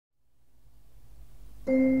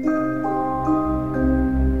Hey,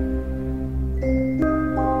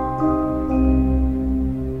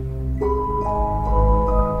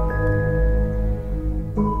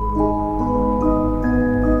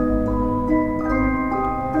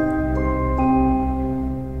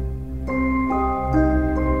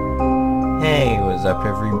 what's up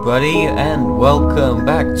everybody, and welcome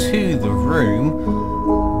back to the room.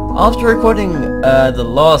 After recording the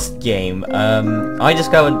last game, I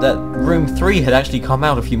discovered that Room 3 had actually come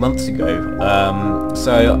out a few months ago.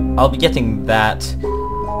 So I'll be getting that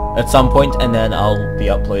at some point, and then I'll be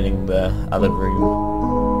uploading the other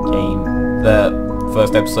Room game, the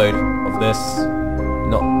first episode of this.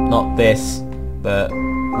 Not this, but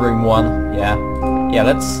Room 1, yeah,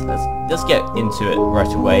 let's get into it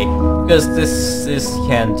right away, because this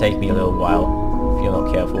can take me a little while if you're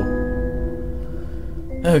not careful.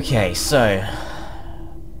 Okay, so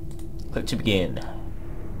click to begin.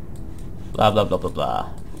 Blah blah blah blah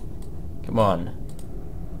blah. Come on.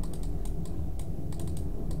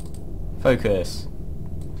 Focus.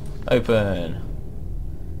 Open.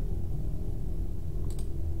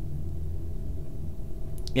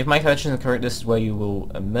 If my collection is correct, this is where you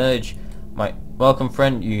will emerge. My welcome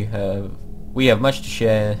friend, we have much to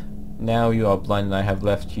share. Now you are blind and I have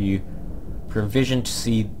left you provision to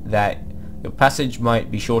see that your passage might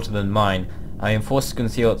be shorter than mine. I am forced to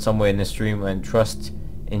conceal it somewhere in this room and trust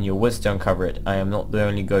in your wits to uncover it. I am not the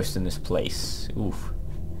only ghost in this place. Oof.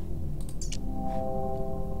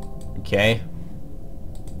 Okay.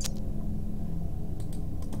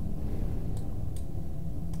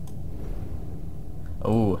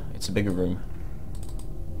 Oh, it's a bigger room.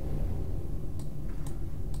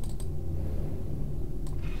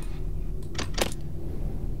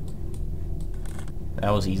 That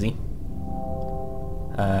was easy.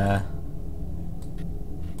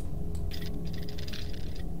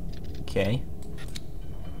 Okay.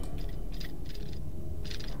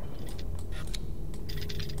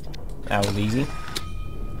 That was easy.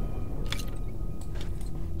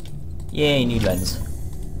 Yay, new lens.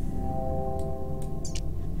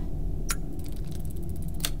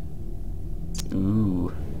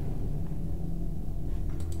 Ooh.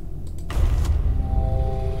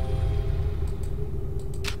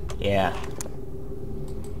 Yeah.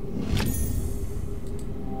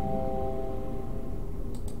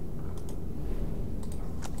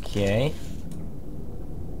 Okay.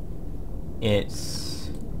 It's...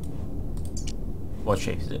 what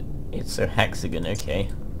shape is it? It's a hexagon, okay.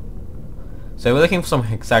 So we're looking for some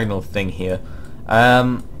hexagonal thing here.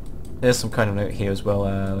 There's some kind of note here as well.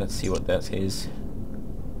 Let's see what that is.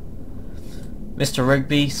 Mr.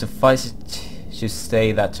 Rigby, suffice it to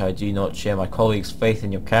say that I do not share my colleagues' faith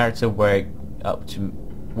in your character. Were it up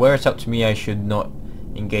to me, I should not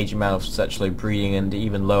engage a man of such low breeding and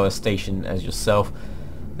even lower station as yourself.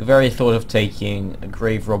 The very thought of taking a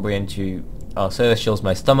grave robbery into our service chills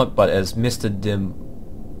my stomach, but as Mr. Dim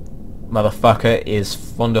motherfucker is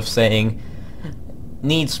fond of saying,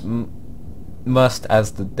 needs must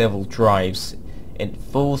as the devil drives. It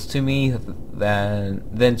falls to me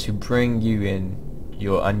then to bring you in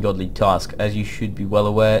your ungodly task. As you should be well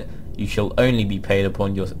aware, you shall only be paid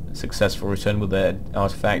upon your successful return with the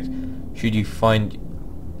artifact. Should you find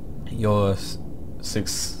yourself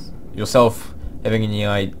having any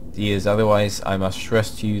ideas otherwise, I must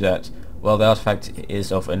stress to you that while the artifact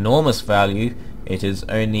is of enormous value, it is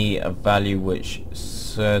only a value which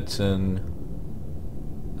certain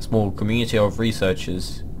small community of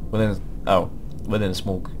researchers within a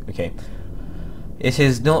small... okay. It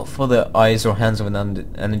is not for the eyes or hands of an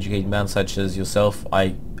uneducated man such as yourself.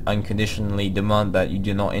 I unconditionally demand that you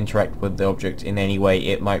do not interact with the object in any way.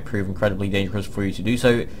 It might prove incredibly dangerous for you to do so.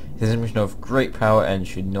 It is a mission of great power and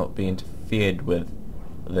should not be interfered with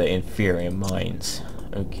the inferior minds.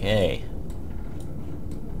 Okay.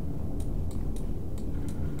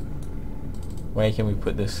 Where can we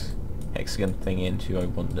put this hexagon thing into, I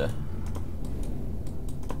wonder?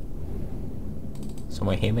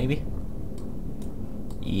 Somewhere here, maybe?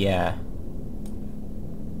 Yeah.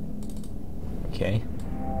 Okay.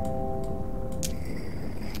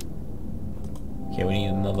 Okay, we need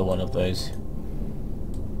another one of those.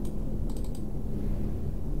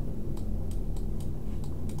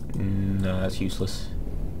 No, that's useless.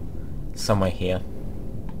 Somewhere here.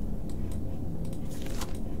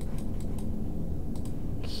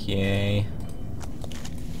 Okay.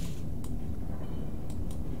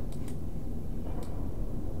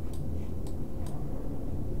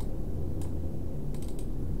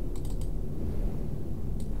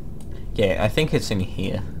 Okay, I think it's in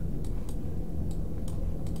here.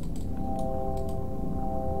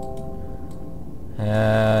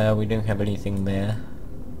 We don't have anything there.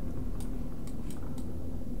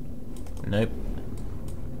 Nope.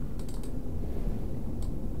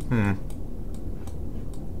 Hmm.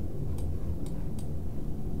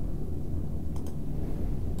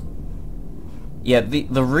 Yeah,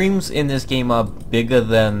 the rooms in this game are bigger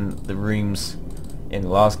than the rooms in the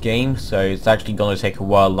last game, so it's actually going to take a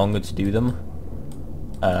while longer to do them.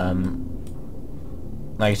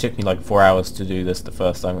 Like, it took me like 4 hours to do this the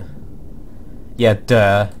first time. Yeah,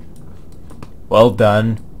 duh. Well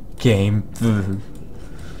done, game.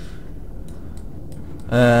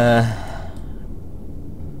 I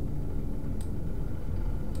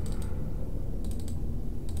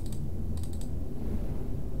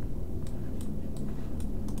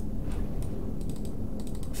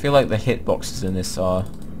feel like the hitboxes in this are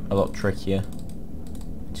a lot trickier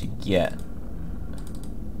to get.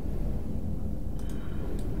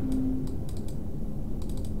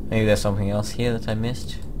 Maybe there's something else here that I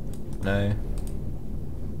missed? No.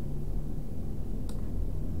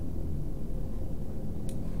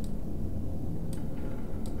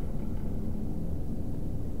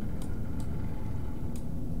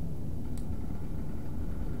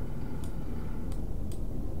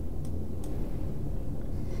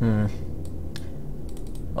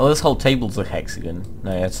 Oh, this whole table's a hexagon.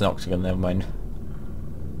 No, it's an octagon, never mind.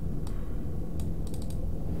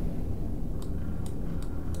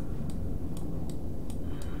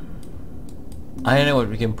 I don't know what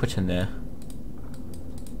we can put in there.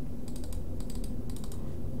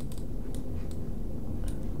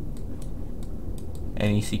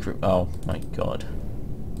 Any secret... Oh my god.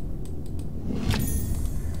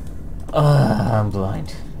 I'm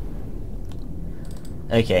blind.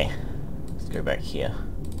 Okay. Let's go back here.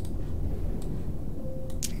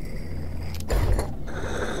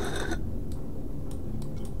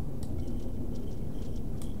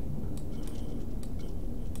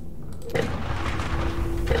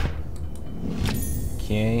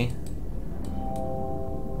 Okay.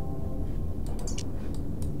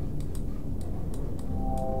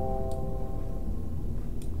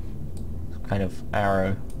 Some kind of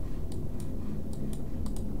arrow.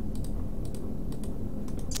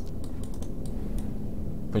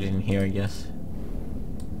 Put it in here, I guess.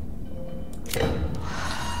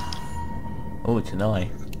 Oh, it's an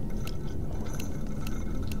eye.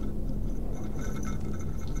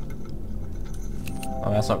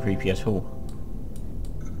 Oh, that's not creepy at all.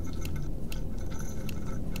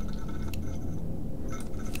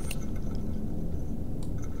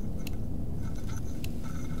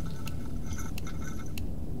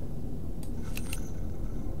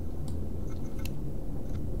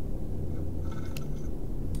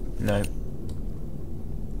 No.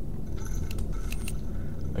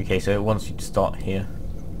 Okay, so it wants you to start here.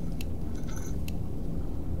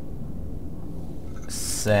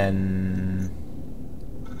 Then...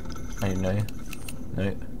 I don't know.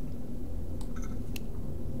 No.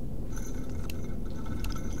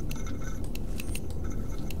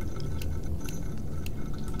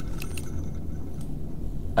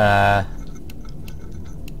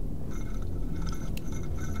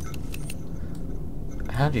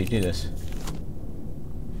 How do you do this?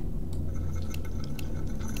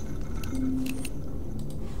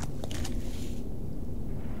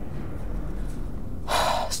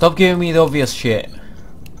 Stop giving me the obvious shit.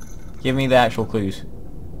 Give me the actual clues.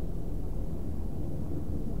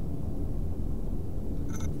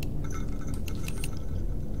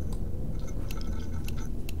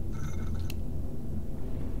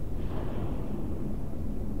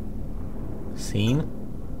 Scene?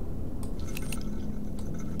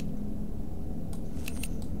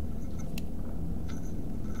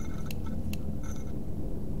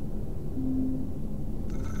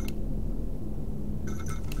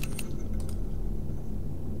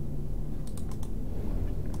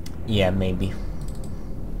 Yeah, maybe.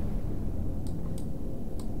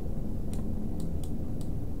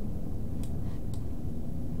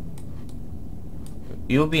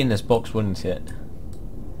 It would be in this box, wouldn't it?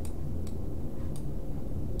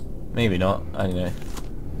 Maybe not. I don't know.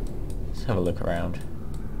 Let's have a look around.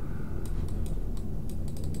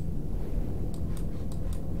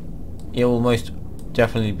 It will most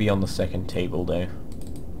definitely be on the second table, though.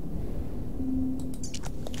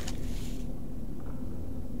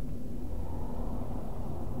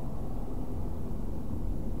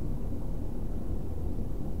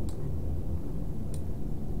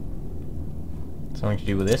 Something to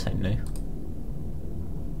do with this, I don't know.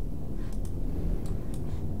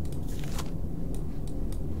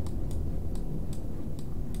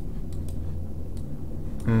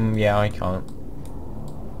 Yeah, I can't.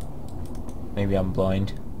 Maybe I'm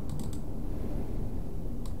blind.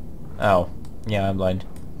 Oh, yeah, I'm blind.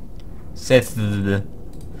 Seth.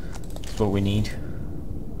 That's what we need.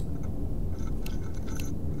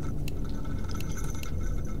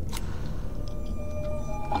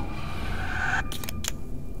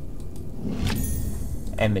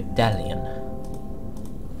 A medallion.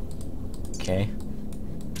 Okay.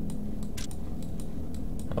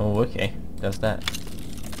 Oh, okay. Does that.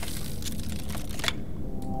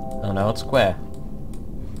 Oh no, it's square.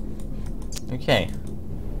 Okay.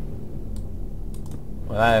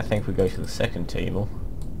 Well, I think we go to the second table.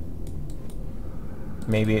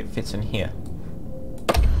 Maybe it fits in here.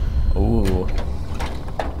 Ooh.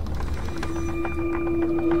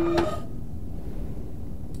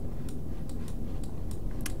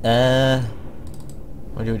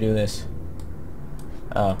 Why do we do this?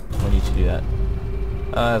 Oh, we need to do that.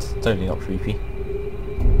 That's totally not creepy.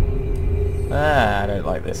 I don't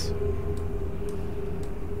like this.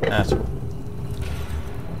 That's cool.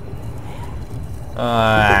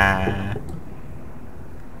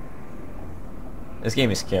 This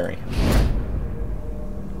game is scary.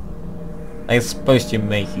 It's supposed to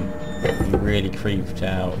make you really creeped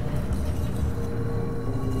out.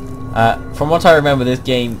 From what I remember, this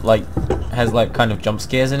game has kind of jump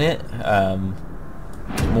scares in it.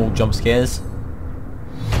 More jump scares.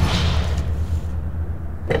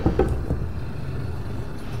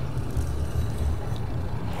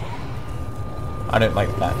 I don't like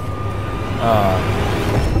that.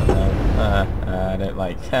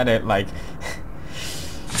 I don't like.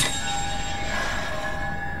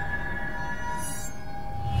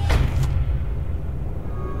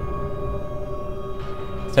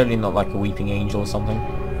 Totally not like a weeping angel or something.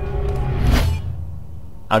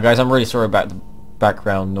 Guys, I'm really sorry about the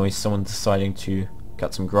background noise. Someone deciding to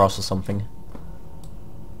cut some grass or something.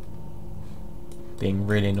 Being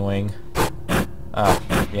really annoying.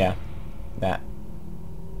 Yeah. That.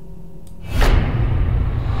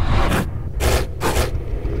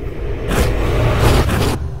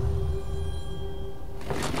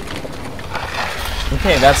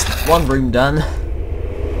 Okay, that's one room done.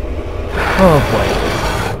 Oh boy.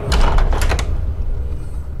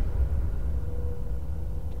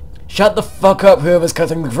 Shut the fuck up, whoever's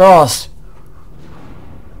cutting the grass!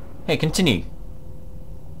 Hey, continue.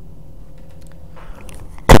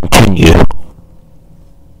 Continue.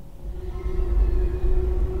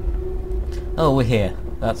 Oh, we're here.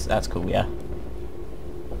 That's cool, yeah.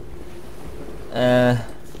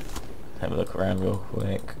 Have a look around real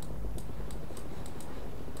quick.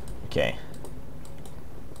 Okay.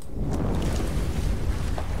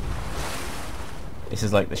 This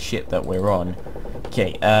is like the ship that we're on.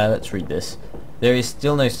 Okay, let's read this. There is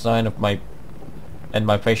still no sign of my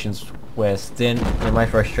patience wears thin. In my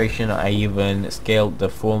frustration, I even scaled the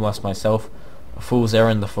foremast myself. A fool's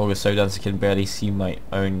errand, the fog is so dense I can barely see my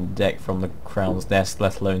own deck from the crown's nest,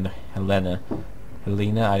 let alone Helena,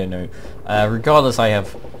 I don't know. Regardless, I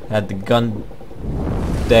have had the gun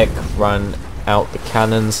deck run out the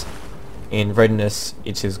cannons. In readiness,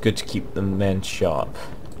 it is good to keep the men sharp.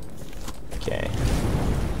 Okay.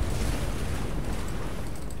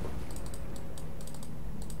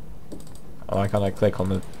 Oh, why can't I click on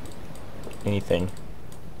the anything?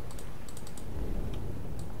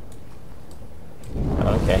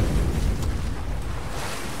 Oh, okay.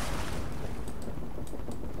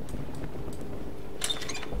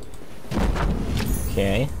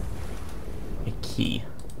 Okay. A key.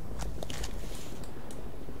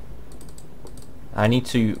 I need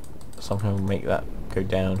to somehow make that go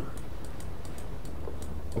down.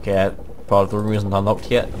 Okay, that part of the room isn't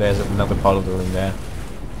unlocked yet. There's another part of the room there.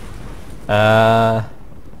 No.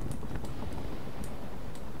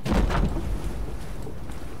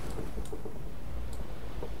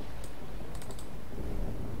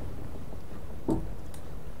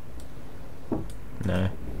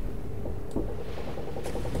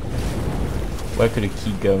 Where could a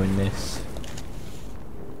key go in this?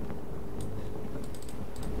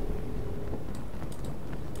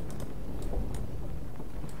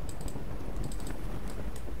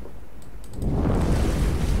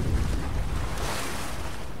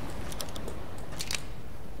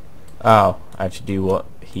 Oh, I have to do what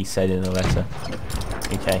he said in the letter.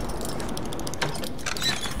 Okay.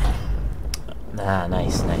 Ah,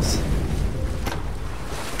 nice, nice.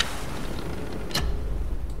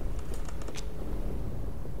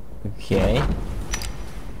 Okay.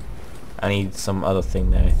 I need some other thing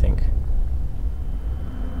there, I think.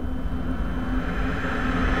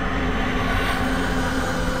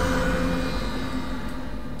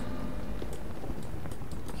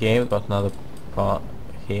 Okay, we've got another part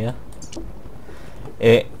here.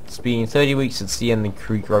 It's been 30 weeks at sea and the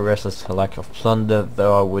crew grow restless for lack of plunder,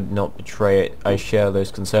 though I would not betray it. I share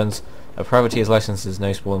those concerns. A privateer's license is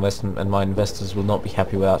no small investment, and my investors will not be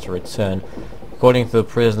happy without a return. According to the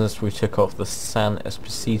prisoners we took off the San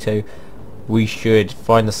Esposito, we should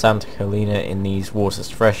find the Santa Helena in these waters,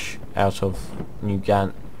 fresh out of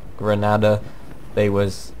Granada. They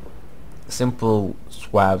was simple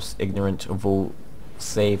swabs, ignorant of all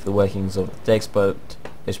save the workings of the decks, but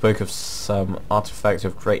they spoke of some artifact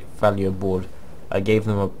of great value aboard. I gave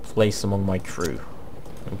them a place among my crew.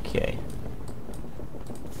 Okay.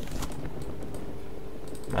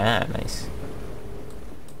 Ah, nice.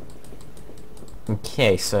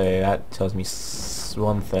 Okay, so that tells me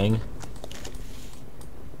one thing.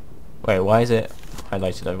 Wait, why is it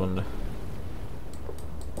highlighted, I wonder?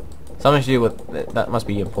 Something to do with... that must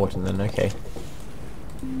be important then, okay.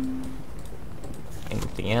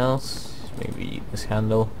 Anything else? Maybe this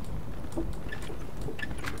handle?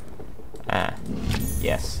 Ah,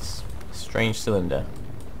 yes. Strange cylinder.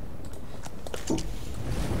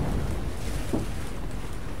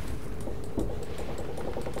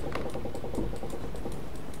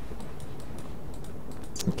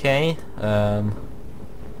 Okay,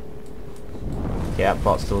 yeah, that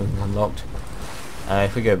part's still unlocked.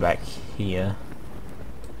 If we go back here...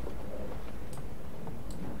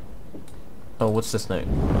 oh, what's this note?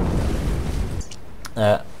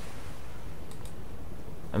 A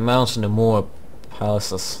mountain, a moor, a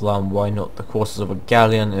palace, a slum, why not the courses of a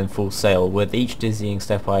galleon in full sail? With each dizzying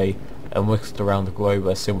step I am whisked around the globe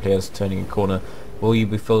as simply as turning a corner. Will you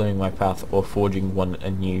be following my path or forging one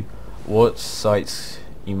anew? What sights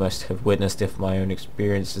you must have witnessed if my own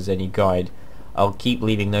experience is any guide. I'll keep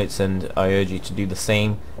leaving notes, and I urge you to do the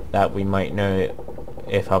same, that we might know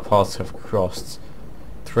if our paths have crossed.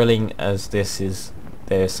 Thrilling as this is,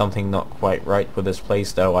 there is something not quite right with this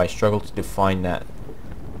place, though I struggle to define that.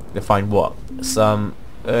 Define what? Some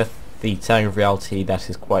earthy tang of reality that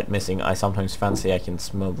is quite missing. I sometimes fancy I can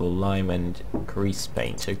smell the lime and grease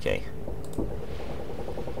paint. Okay.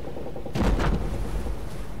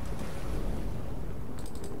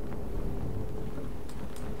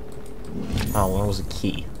 Oh, where was a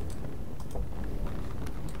key?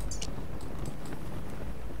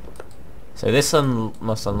 So this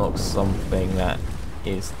must unlock something that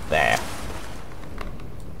is there.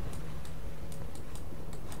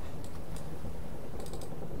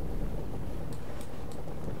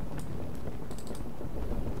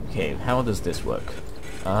 Okay, how does this work?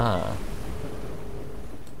 Ah.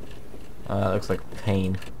 Looks like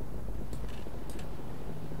pain.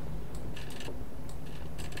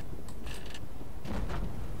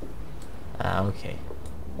 Ah, okay.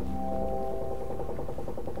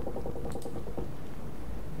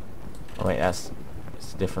 Oh wait, it's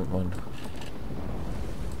a different one.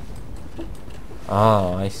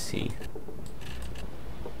 Oh, I see.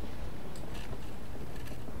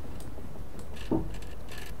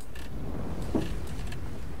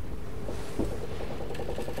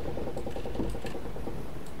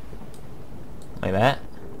 Like that?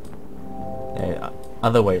 No,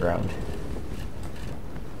 other way around.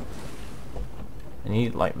 I need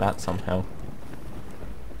it like that somehow.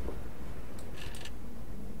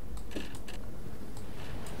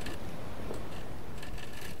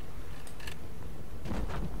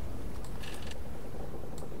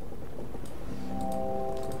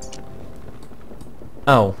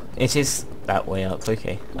 Oh, it is that way up,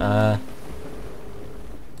 okay.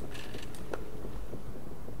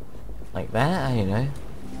 Like that, I don't know.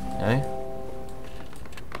 No?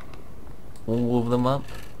 All of them up?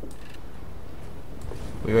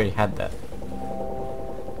 We already had that.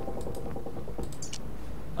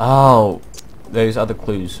 Oh, those other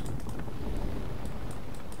clues.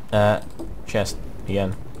 Chest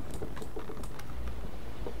again.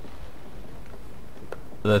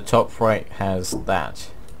 The top right has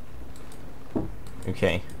that.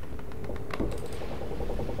 Okay.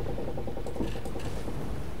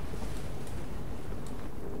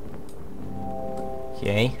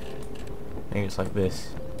 Okay. Maybe it's like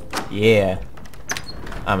this. Yeah.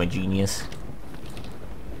 I'm a genius.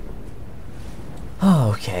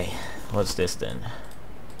 Oh, okay. What's this then?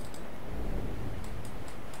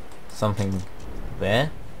 Something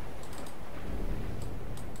there?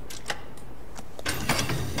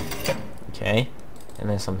 Okay. And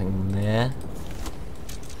there's something there.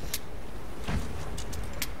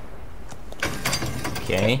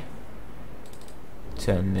 Okay.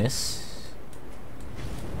 Turn this.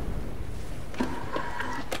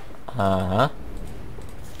 Uh-huh.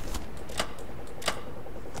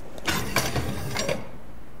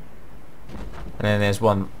 And then there's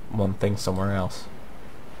one thing somewhere else.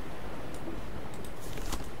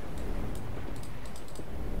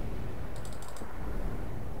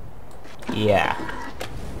 Yeah.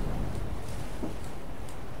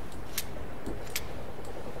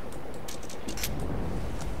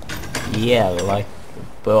 Yeah, like the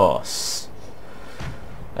boss.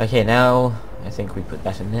 Okay, now I think we put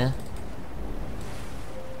that in there.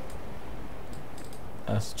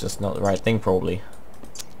 That's just not the right thing, probably.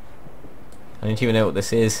 I don't even know what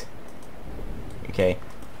this is. Okay.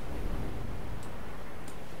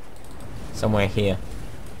 Somewhere here.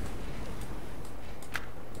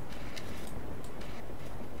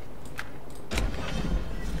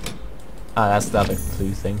 Ah, that's the other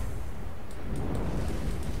clue thing.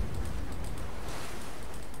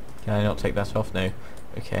 Can I not take that off? No.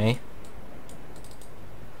 Okay.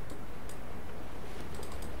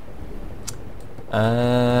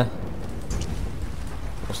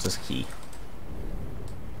 What's this key?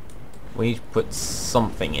 We need to put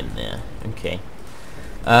something in there. Okay.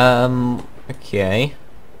 Okay.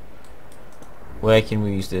 Where can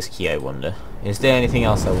we use this key, I wonder? Is there anything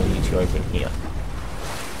else that we need to open here?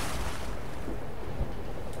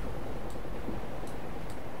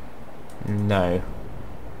 No.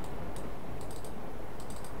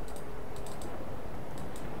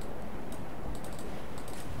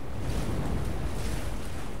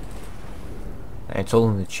 It's all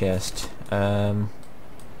in the chest.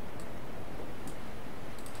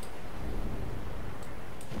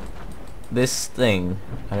 This thing,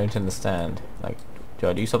 I don't understand. Like, do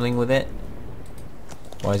I do something with it?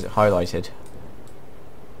 Why is it highlighted?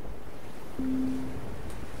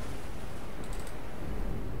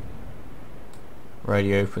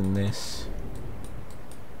 Ready, open this.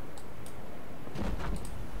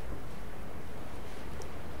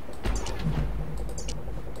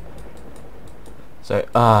 So,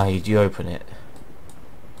 you do open it.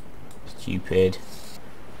 Stupid.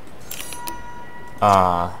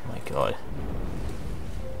 Ah, my god.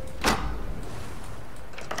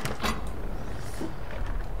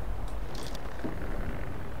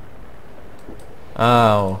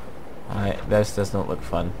 Oh. This does not look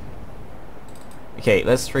fun. Okay,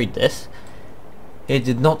 let's read this. It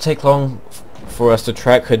did not take long for us to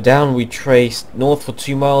track her down. We traced north for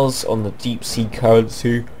 2 miles on the deep sea current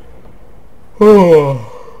to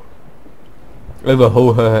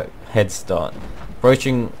overhaul her head start.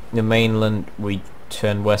 Approaching the mainland, we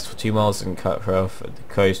turned west for 2 miles and cut her off at the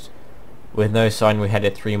coast. With no sign, we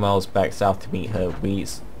headed 3 miles back south to meet her. We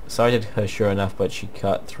sighted her sure enough, but she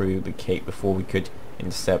cut through the cape before we could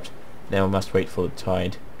intercept. Now we must wait for the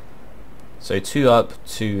tide. So 2 up,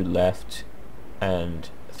 2 left, and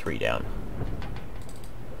 3 down.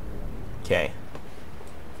 Okay.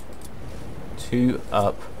 2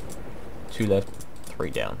 up, 2 left, 3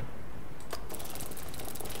 down.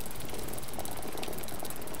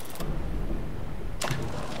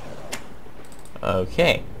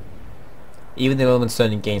 Okay. Even the elements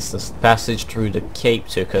turned against us. Passage through the cape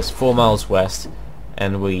took us 4 miles west,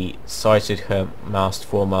 and we sighted her mast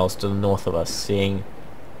 4 miles to the north of us. Seeing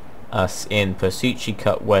us in pursuit, she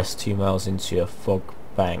cut west 2 miles into a fog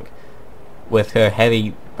bank. With her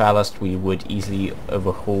heavy ballast, we would easily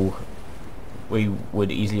overhaul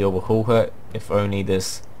her if only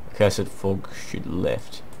this accursed fog should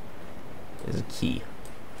lift. There's a key.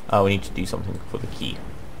 Oh, we need to do something for the key.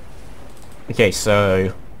 Okay,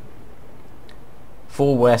 so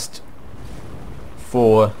 4 west,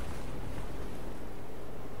 4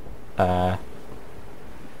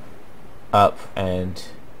 up, and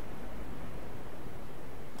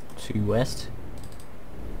 2 west.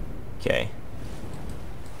 Okay.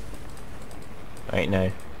 Wait,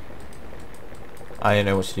 no. I don't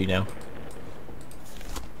know what to do now.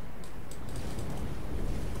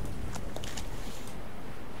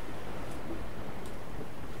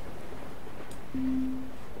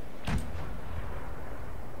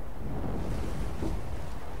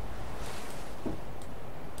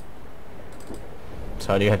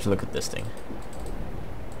 So I do have to look at this thing.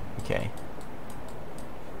 Okay.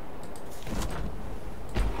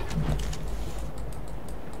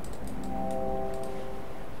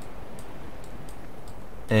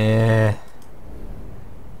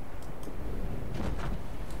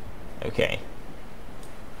 Okay.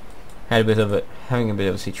 Having a bit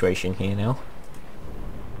of a situation here now.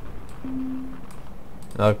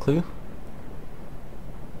 Another clue?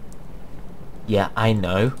 Yeah, I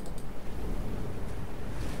know.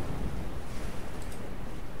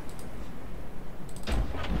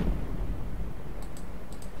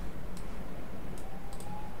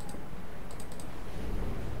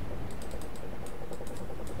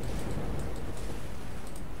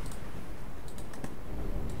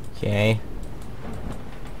 Okay.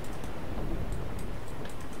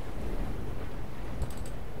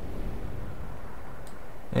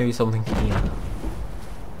 Maybe something here.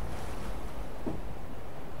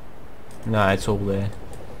 No, it's all there.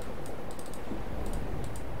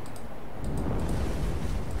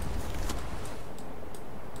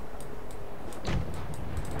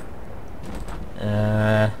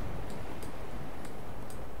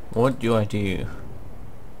 What do I do?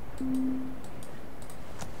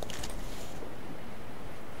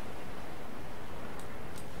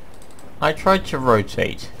 I tried to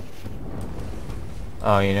rotate.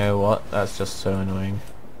 Oh, you know what? That's just so annoying.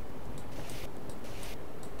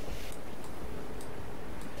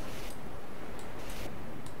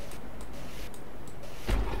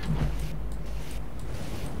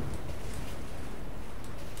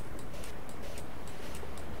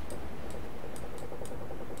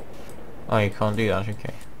 Oh, you can't do that,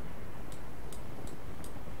 okay.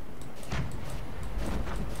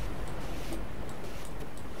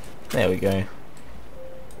 There we go.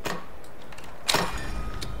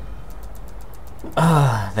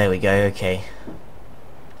 Ah, there we go, okay.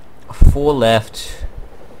 4 left,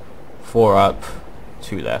 4 up,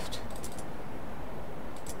 2 left.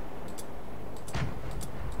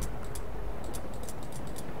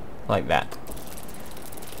 Like that.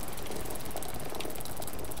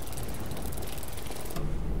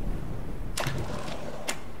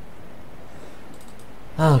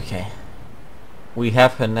 Okay. We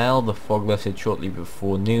have her now. The fog lifted shortly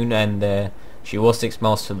before noon, and she was 6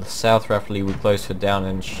 miles to the south. Rapidly we closed her down,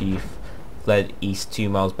 and she fled east 2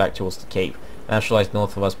 miles back towards the Cape. Now she lies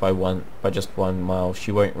north of us by just 1 mile.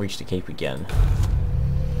 She won't reach the Cape again.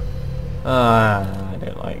 I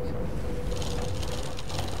don't like.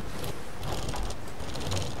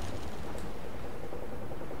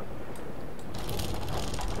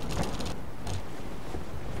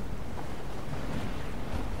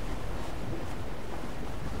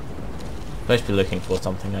 Supposed to be looking for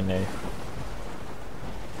something, I know.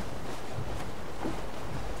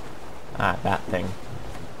 Ah, that thing.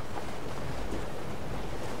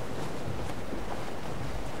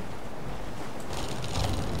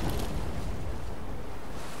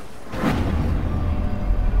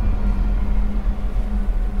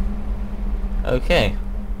 Okay.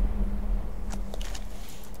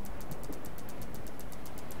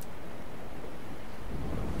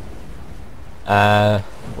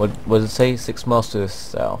 What does it say? 6 miles to the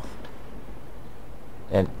south.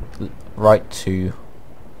 And right to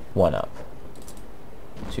 1 up.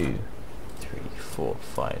 2, 3, 4,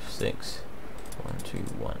 5, 6. 1, 2,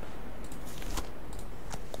 1.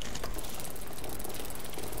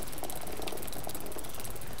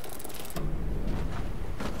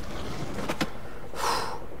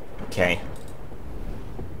 Okay.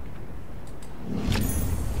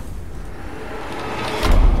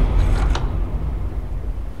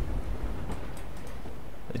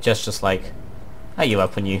 Just like, I give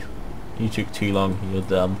up on you. You took too long. You're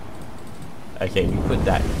dumb. Okay, we put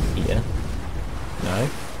that here. No.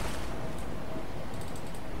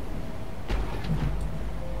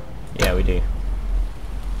 Yeah, we do.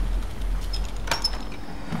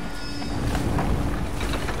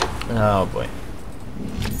 Oh boy.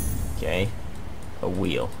 Okay. A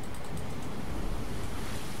wheel.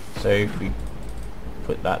 So if we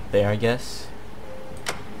put that there, I guess.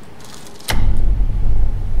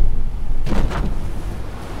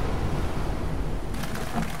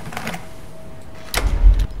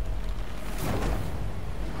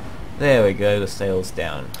 There we go, the sail's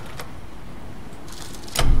down.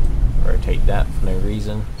 Rotate that for no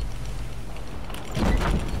reason.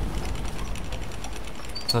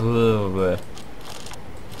 A little bit.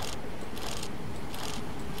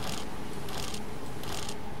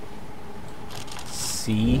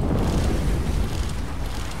 C.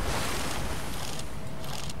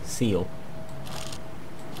 Seal.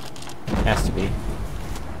 Has to be.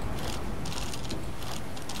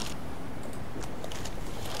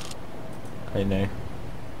 I don't know.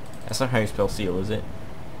 That's not how you spell seal, is it?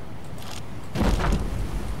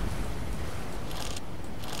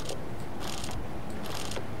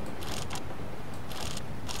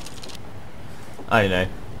 I don't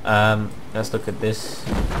know. Let's look at this.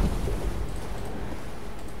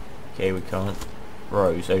 Okay, we can't.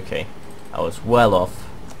 Rose, okay. I was well off.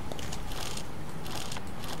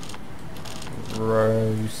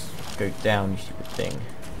 Rose, go down, you stupid thing.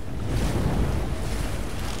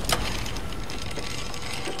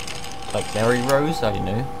 Like Mary Rose, I don't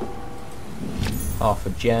know. Half a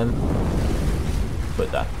gem.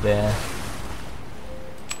 Put that there.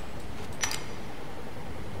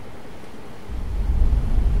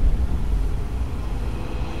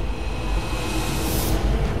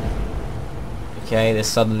 Okay, this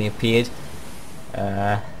suddenly appeared.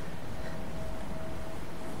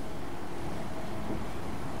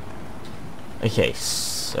 Okay,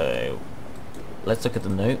 so let's look at the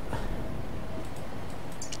note.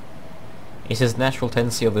 It says natural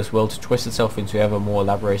tendency of this world to twist itself into ever more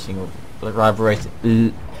elaborated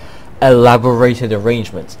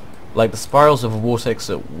arrangements. Like the spirals of a vortex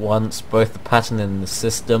at once, both the pattern and the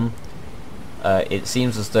system. It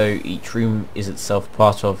seems as though each room is itself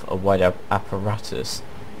part of a wider apparatus.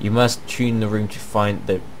 You must tune the room to find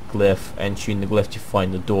the glyph, and tune the glyph to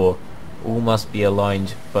find the door. All must be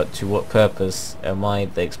aligned, but to what purpose? Am I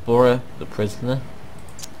the explorer, the prisoner?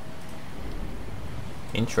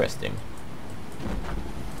 Interesting.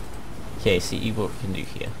 Okay, see what we can do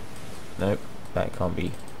here. Nope, that can't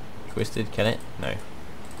be twisted, can it? No.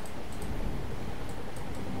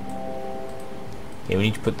 Okay, we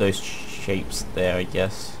need to put those shapes there, I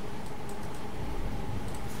guess.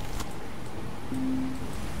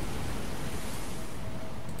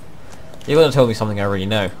 You're gonna tell me something I already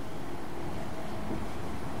know.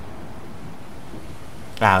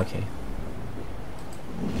 Ah, okay.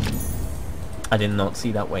 I did not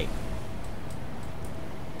see that. Wait.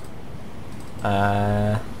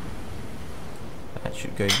 That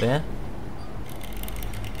should go there.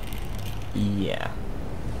 Yeah.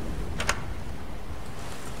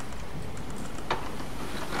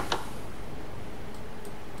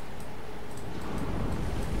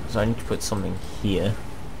 So I need to put something here.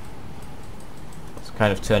 It's a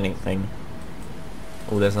kind of turning thing.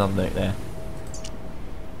 Oh, there's another note there.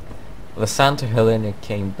 The Santa Helena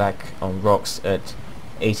came back on rocks at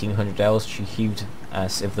 1800 hours. She heaved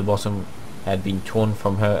as if the bottom had been torn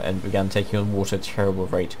from her and began taking on water at a terrible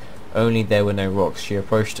rate. Only there were no rocks. She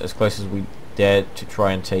approached as close as we dared to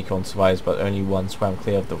try and take on survivors, but only one swam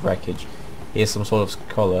clear of the wreckage. Here's some sort of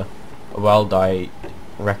scholar, a well-dyed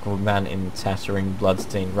record man in tattering,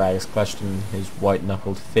 blood-stained rags, clutched in his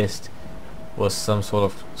white-knuckled fist was some sort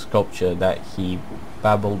of sculpture that he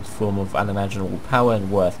babbled form of unimaginable power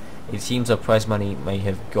and worth. It seems our prize money may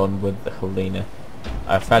have gone with the Helena.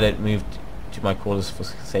 I've had it moved to my quarters for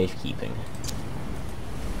safekeeping.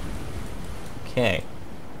 Okay.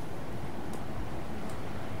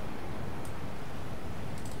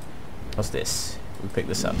 What's this? We pick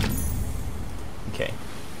this up. Okay.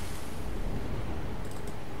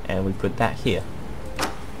 And we put that here.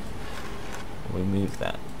 We move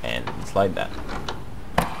that and slide that.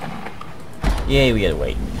 Yay, we get a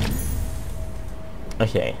weight.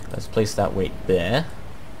 Okay, let's place that weight there.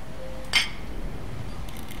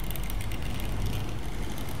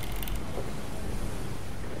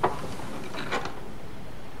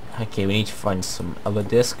 Okay, we need to find some other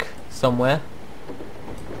disc somewhere.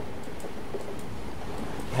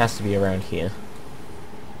 It has to be around here.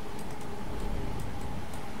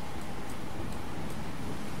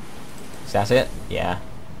 Is that it? Yeah.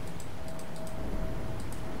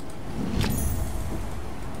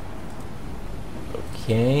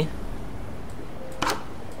 Okay.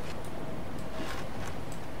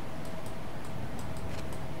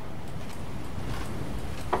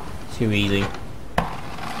 Too easy.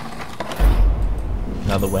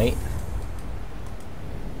 Another weight.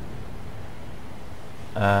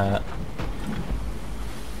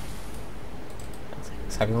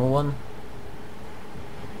 Hexagonal one.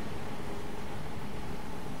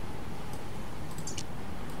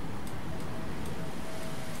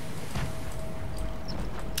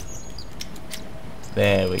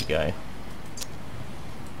 There we go.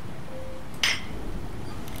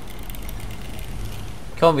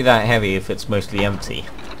 Can't be that heavy if it's mostly empty,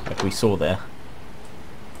 like we saw there.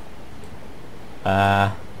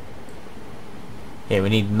 Here we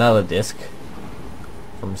need another disc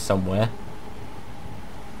from somewhere.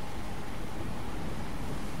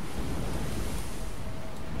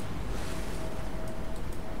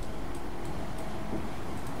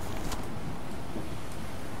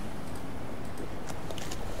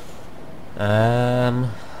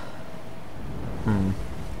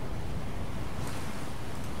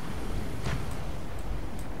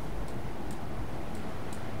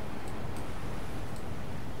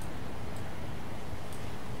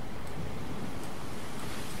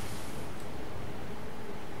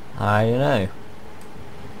 I don't know.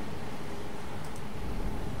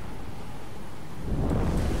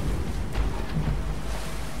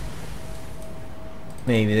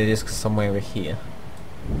 Maybe the disc is somewhere over here.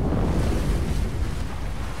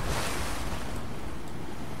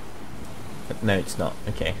 But no, it's not.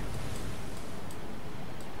 Okay.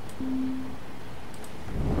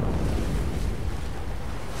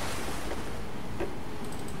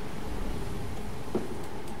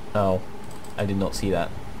 Oh, I did not see that.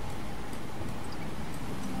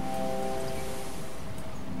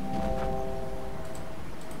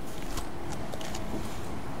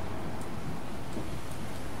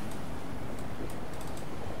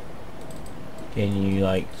 Can you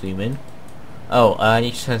like zoom in? Oh, I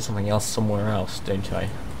need to turn something else somewhere else, don't I?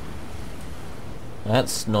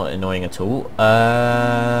 That's not annoying at all.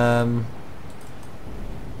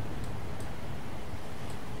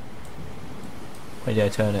 Where did I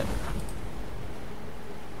turn it?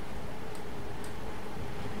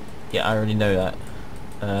 Yeah, I already know that.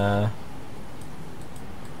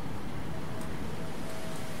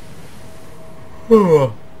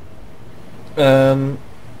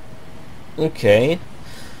 Okay.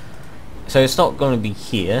 So it's not going to be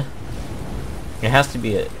here. It has to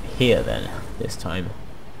be here then, this time.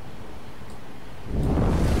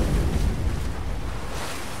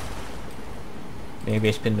 Maybe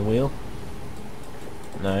I spin the wheel?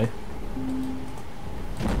 No.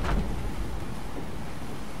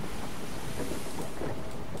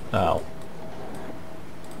 Oh.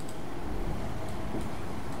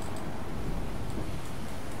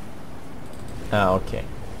 Oh, okay.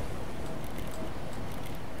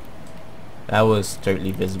 That was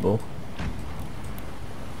totally visible.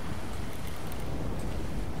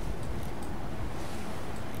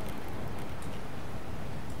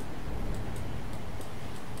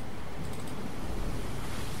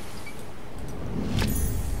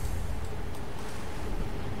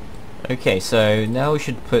 Okay, so now we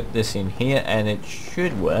should put this in here and it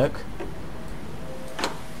should work.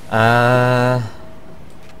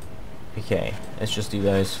 Okay, let's just do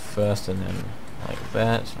those first and then like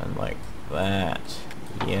that and like that.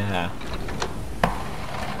 Yeah.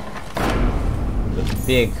 The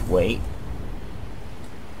big weight.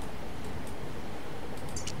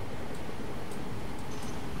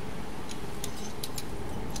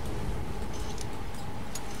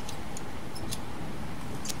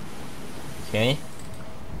 Okay.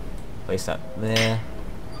 Place that there.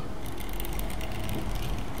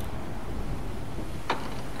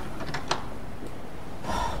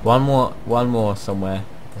 One more somewhere.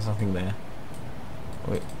 There's nothing there.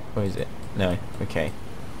 Wait, where is it? No. Okay.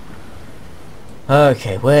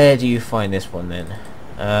 Okay, where do you find this one then?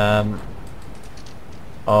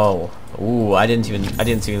 Oh. Ooh, I didn't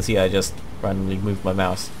even see it. I just randomly moved my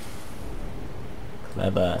mouse.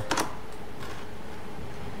 Clever.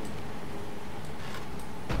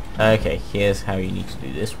 Okay, here's how you need to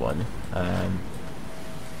do this one.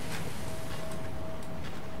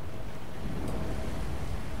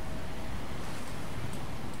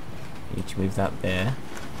 You need to move that there.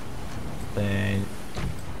 Then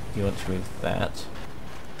you want to move that.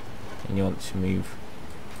 And you want to move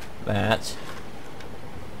that.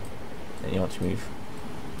 Then you want to move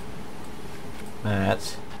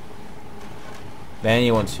that. Then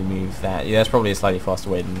you want to move that. Yeah, that's probably a slightly faster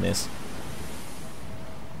way than this.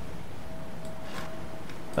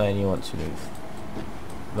 Then you want to move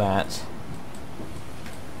that.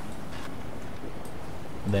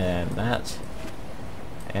 Then that.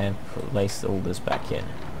 And place all this back in.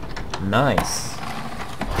 Nice.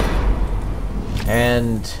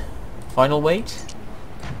 And final weight.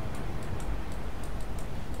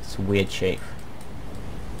 It's a weird shape.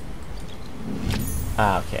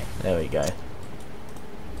 Ah, okay. There we go.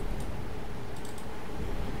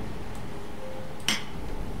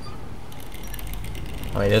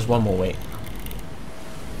 Oh wait, there's one more weight.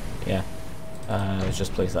 Yeah. Let's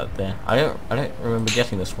just place that there. I don't remember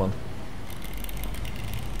getting this one.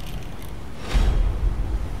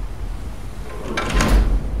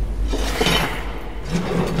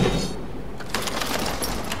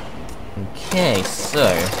 Okay,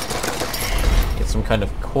 so get some kind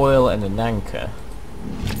of coil and an anchor.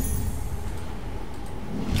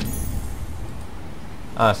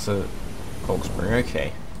 Ah, so corkscrew.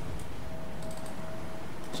 Okay.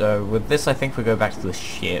 So with this, I think we go back to the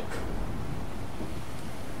ship.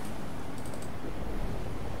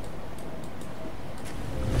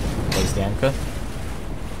 Place the anchor.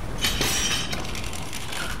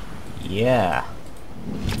 Yeah.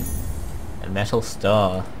 A metal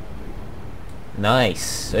star.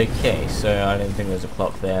 Nice. Okay, so I don't think there's a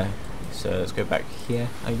clock there. So let's go back here,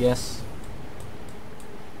 I guess.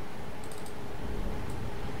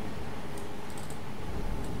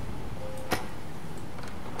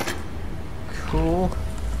 Cool.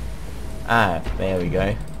 Ah, there we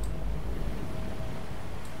go.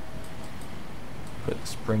 Put the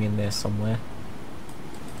spring in there somewhere.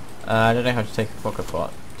 I don't know how to take a clock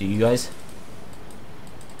apart. Do you guys?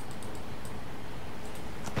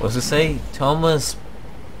 What does it say? Thomas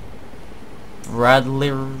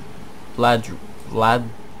Bradbury?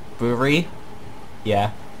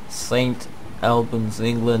 Yeah. St. Albans,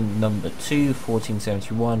 England, number 2,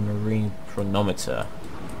 1471, marine chronometer.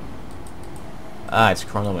 Ah, it's a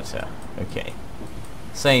chronometer. Okay.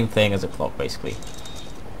 Same thing as a clock, basically.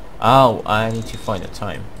 Oh, I need to find the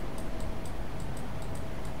time.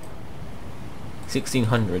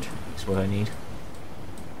 1600 is what I need.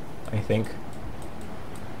 I think.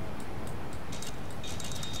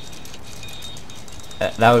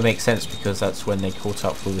 That would make sense because that's when they caught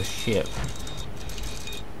up with the ship.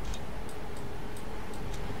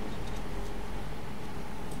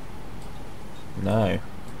 No.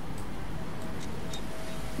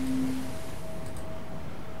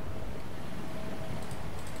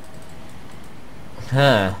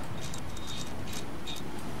 Huh.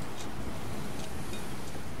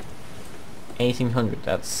 1800,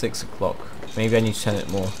 that's 6 o'clock. Maybe I need to turn it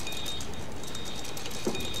more.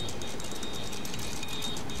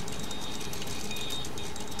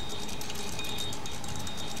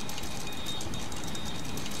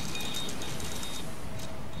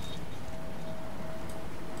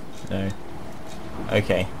 No.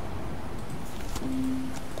 Okay.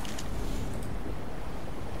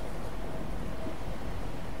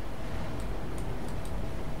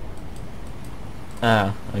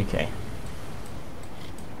 Ah, okay.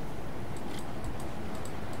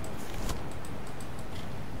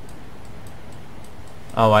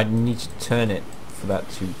 Oh, I need to turn it for that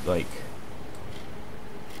to, like...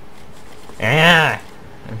 Ah!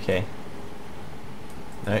 Okay.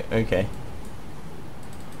 No, okay.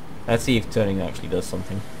 Let's see if turning actually does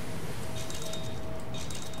something.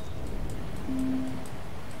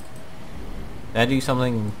 Did I do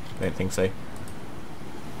something? I don't think so.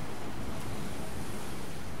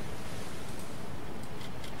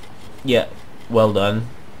 Yeah, well done.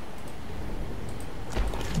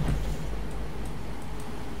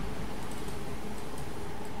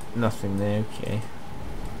 Nothing there, okay.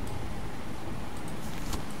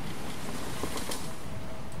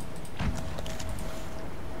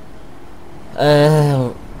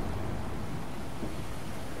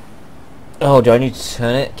 Oh, do I need to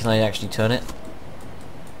turn it? Can I actually turn it?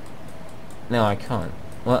 No, I can't.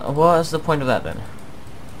 What's the point of that then?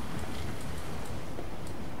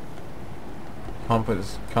 Can't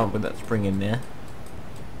put that spring in there.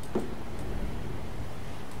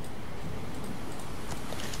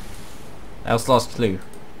 That was the last clue.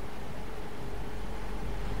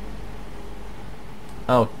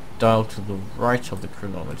 Oh, dial to the right of the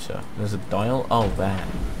chronometer. There's a dial? Oh, there.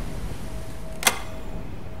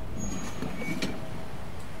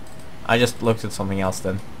 I just looked at something else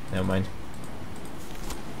then. Never mind.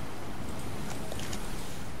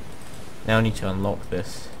 Now I need to unlock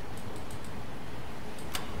this.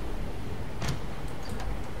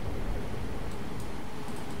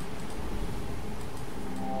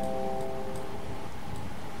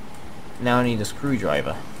 Now I need a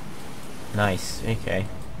screwdriver. Nice, okay.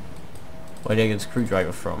 Where did I get a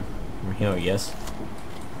screwdriver from? From here, yes.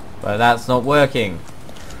 But that's not working.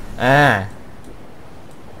 Ah.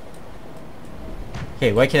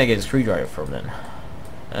 Okay, where can I get a screwdriver from then?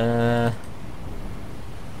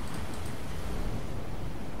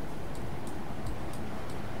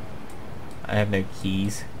 I have no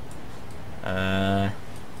keys.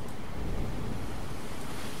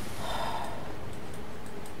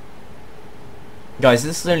 Guys,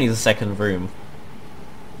 this is only the second room.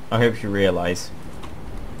 I hope you realise.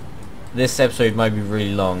 This episode might be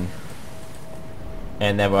really long.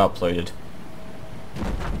 And never uploaded.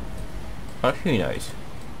 But who knows?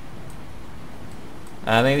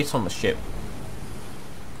 Maybe it's on the ship.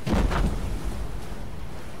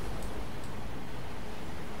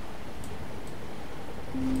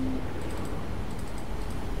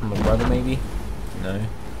 My brother maybe? No.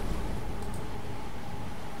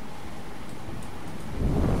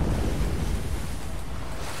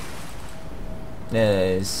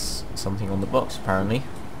 There's something on the box apparently.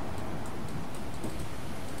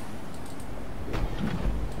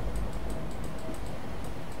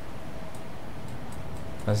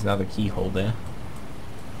 There's another keyhole there.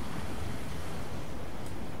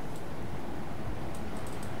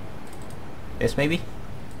 This maybe?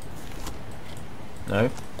 No.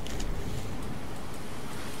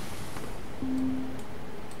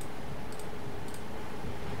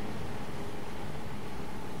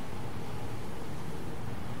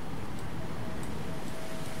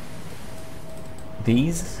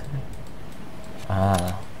 These?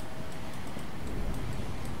 Ah.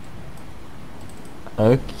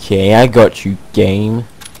 Okay, I got you, game.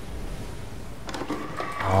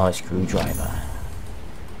 Oh, a screwdriver.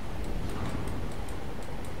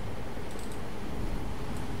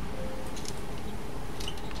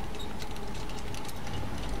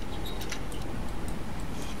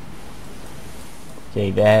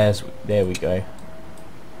 Okay, there we go.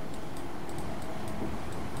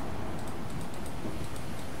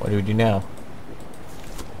 What do we do now?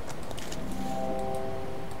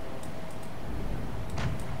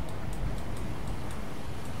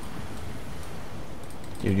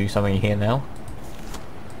 Do do something here now?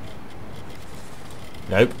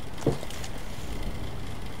 Nope.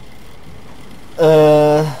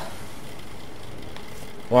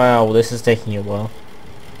 Wow, this is taking a while.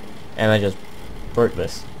 And I just broke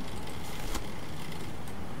this.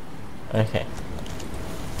 Okay.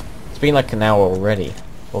 It's been like an hour already.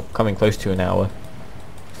 Or coming close to an hour.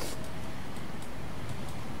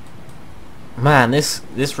 Man,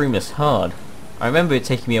 this room is hard. I remember it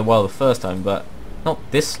taking me a while the first time, but not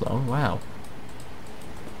this long. Wow.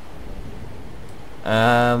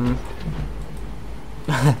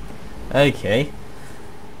 Okay.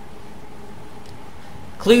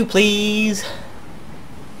 Clue, please.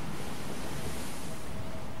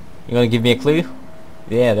 You gonna give me a clue?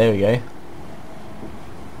 Yeah, there we go.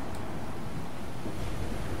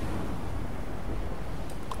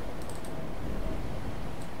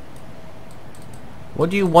 What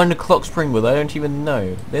do you wind a clock spring with? I don't even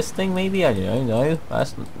know. This thing maybe? I don't know. No,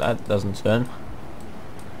 that doesn't turn.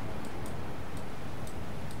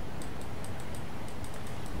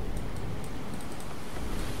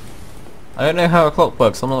 I don't know how a clock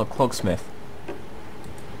works. I'm not a clocksmith.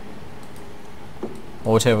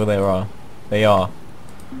 Or whatever they are. They are.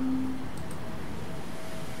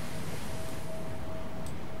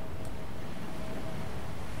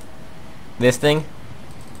 This thing?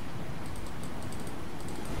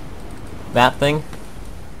 That thing?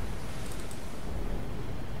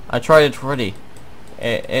 I tried it already.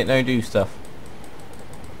 It don't do stuff.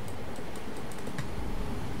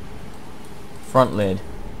 Front lid.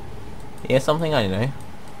 Yeah, something I know.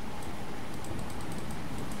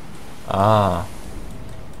 Ah.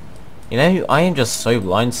 You know, I am just so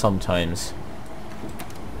blind sometimes.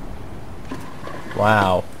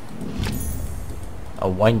 Wow. A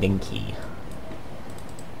winding key.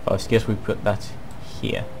 Oh, I guess we put that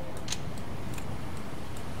here.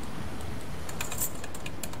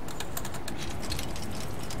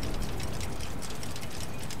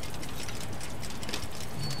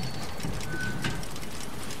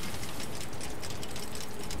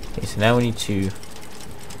 Okay, so now we need to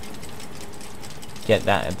get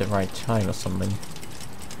that at the right time or something.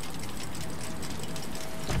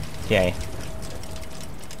 Okay.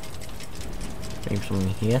 Maybe something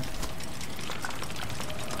here.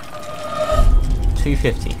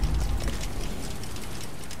 250.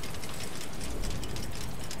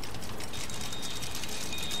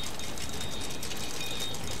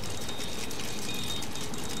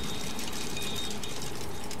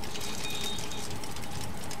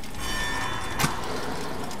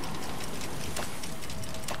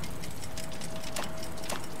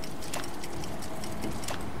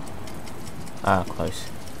 Ah, close.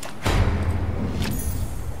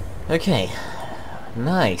 Okay.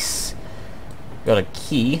 Nice. Got a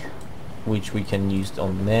key, which we can use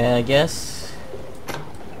on there, I guess.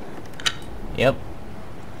 Yep.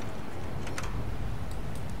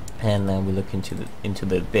 And now we look into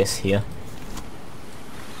the abyss here.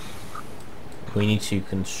 We need to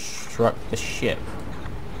construct the ship.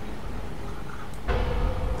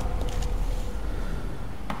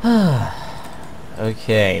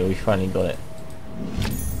 Okay, we finally got it.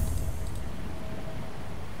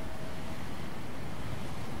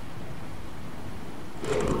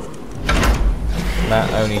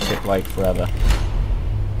 That only took like forever.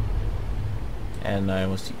 And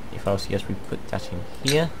if I was to guess, we put that in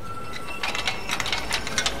here.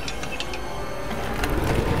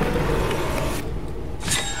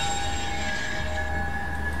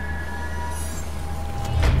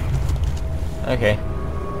 Okay.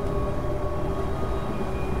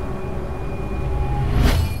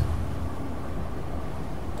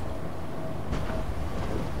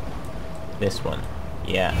 This one.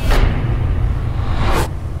 Yeah.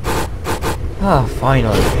 Ah,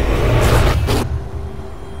 finally.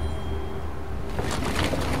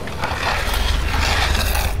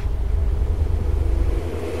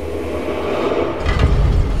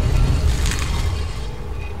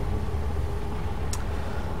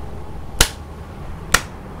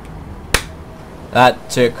 That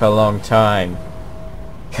took a long time.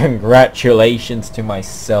 Congratulations to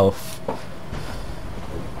myself.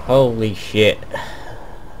 Holy shit.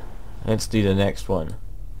 Let's do the next one.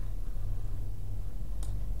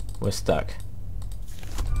 We're stuck.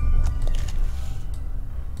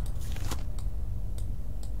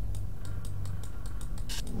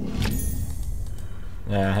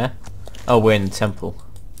 Uh-huh. Oh, we're in the temple.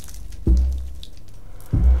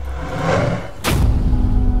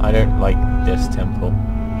 I don't like this temple.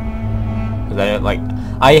 Because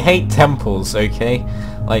I hate temples, okay?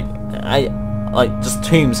 Like, just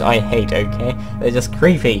tombs I hate, okay? They're just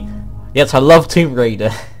creepy. Yes, I love Tomb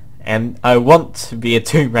Raider. and I want to be a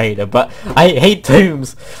Tomb Raider, but I hate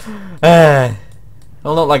tombs. Well,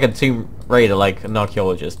 not like a Tomb Raider, like an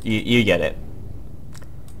archaeologist. You get it.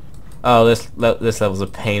 Oh, this level's a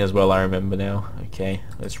pain as well, I remember now. Okay,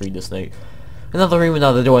 let's read this note. Another room,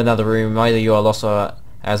 another door, another room. Either you are lost or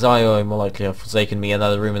as I, or more likely have forsaken me.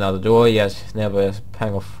 Another room, another door, yet never a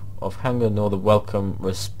pang of hunger, nor the welcome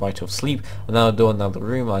respite of sleep. Another door, another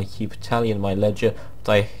room. I keep a tally in my ledger,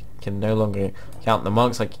 but I can no longer count the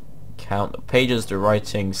marks. I count the pages. The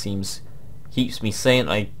writing keeps me sane.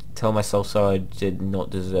 I tell myself so. I did not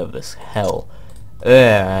deserve this hell.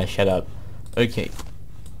 Shut up. Okay.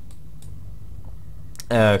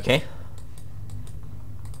 Okay.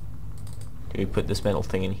 Do we put this metal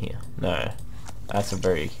thing in here? No. This is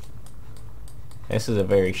a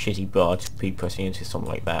very shitty bar to be pressing into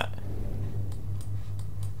something like that.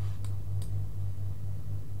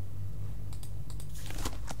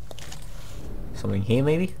 Something here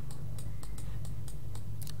maybe?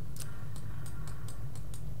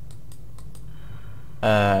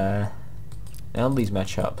 None of these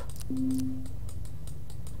match up.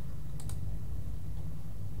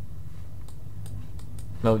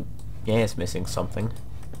 No, yeah, it's missing something.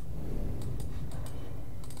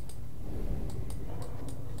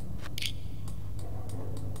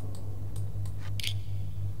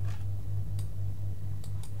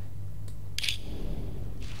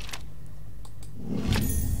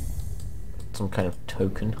 Some kind of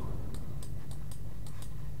token.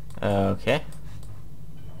 Okay.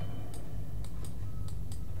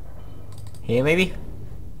 Here maybe?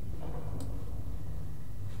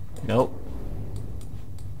 Nope.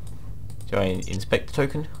 Do I inspect the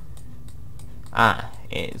token? Ah,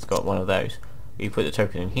 it's got one of those. We put the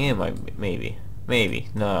token in here, maybe. Maybe.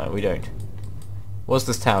 No, we don't. What's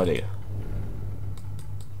this tower do?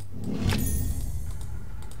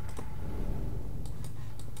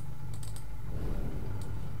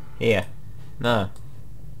 Here. No.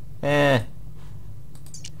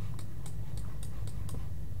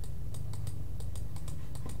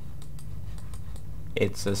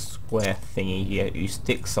 It's a square thingy you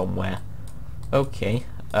stick somewhere. Okay.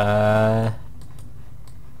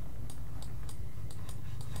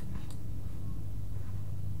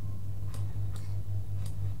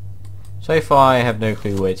 So far I have no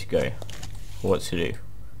clue where to go, or what to do.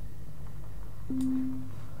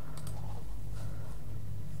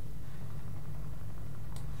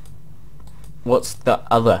 What's the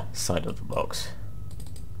other side of the box?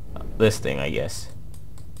 This thing, I guess.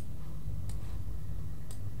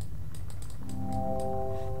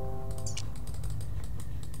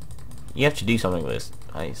 You have to do something with this,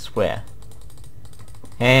 I swear.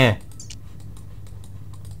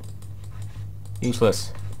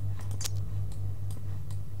 Useless.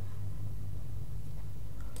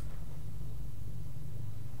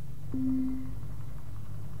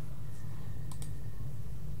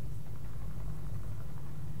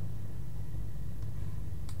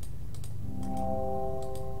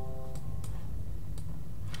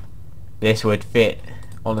 This would fit.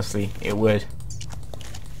 Honestly, it would.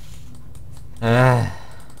 I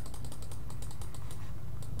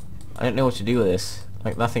don't know what to do with this.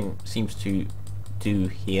 Like, nothing seems to do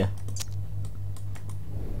here.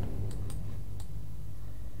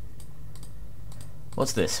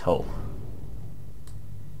 What's this hole?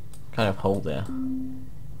 Kind of hole there.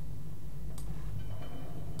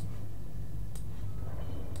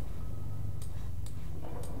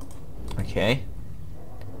 Okay.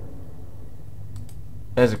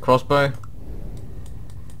 There's a crossbow.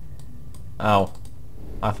 Oh,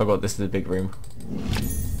 I forgot this is a big room.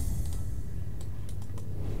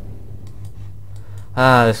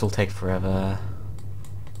 Ah, this will take forever.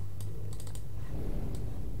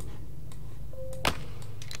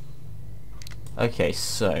 Okay,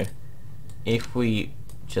 so if we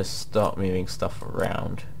just start moving stuff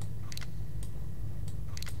around.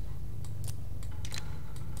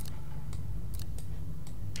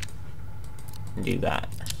 And do that.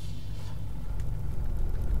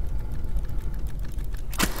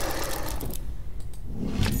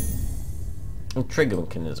 And trigger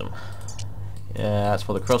mechanism. Yeah, that's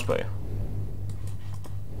for the crossbow.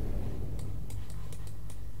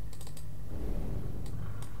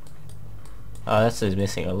 Oh, that's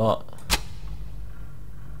missing a lot.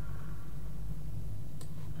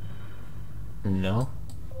 No.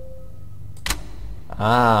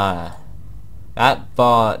 Ah, that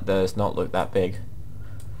bar does not look that big.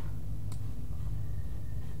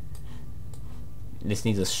 This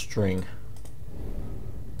needs a string.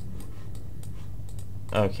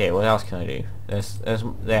 Okay, what else can I do? There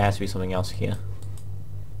has to be something else here.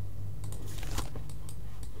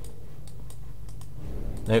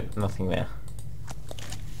 Nope, nothing there.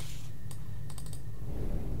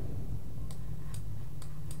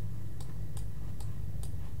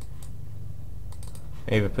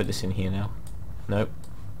 Maybe put this in here now. Nope.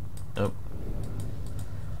 Nope.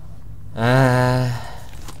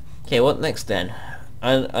 Okay, what next then?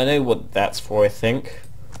 I know what that's for, I think.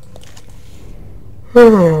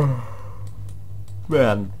 Man,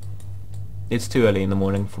 it's too early in the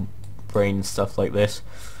morning for brain stuff like this.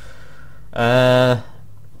 I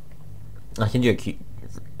can do a cute...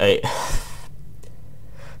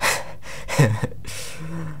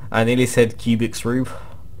 I nearly said Cubic's Rube.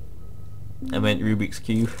 I meant Rubik's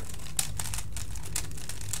Cube.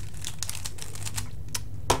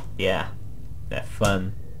 Yeah, they're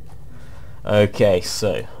fun. Okay,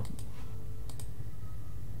 so...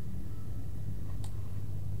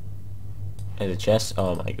 There's a chest.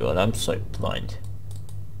 Oh my god, I'm so blind.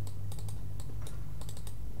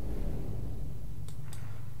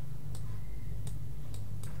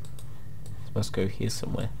 This must go here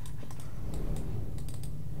somewhere.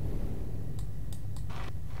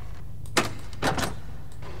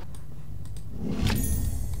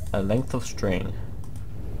 A length of string.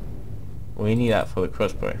 We need that for the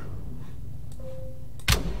crossbow.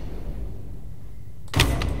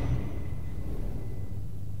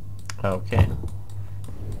 Okay.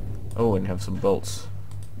 Oh, and have some bolts.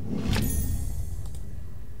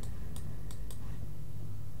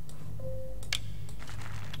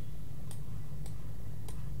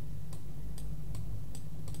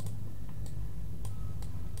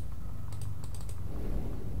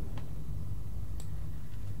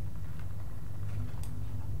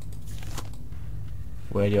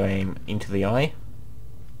 Where do I aim? Into the eye?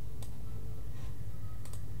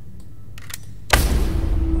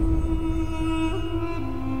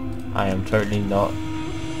 I am totally not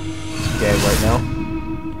scared right now.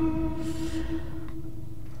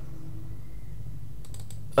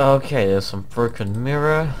 Okay, there's some broken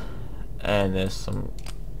mirror, and there's some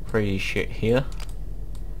crazy shit here.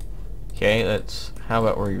 Okay, how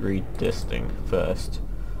about we read this thing first?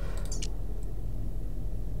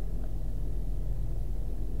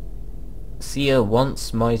 Seer,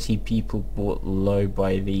 once mighty people brought low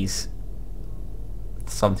by these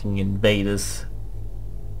something invaders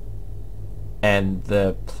and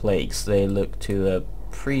the plagues, they look to the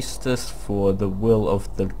priestess for the will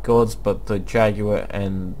of the gods, but the jaguar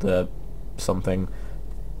and the something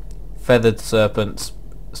feathered serpents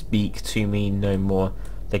speak to me no more.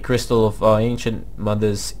 The crystal of our ancient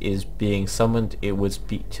mothers is being summoned, it would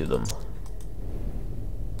speak to them.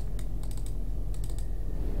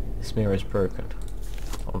 This mirror is broken,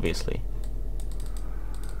 obviously.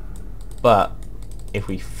 But if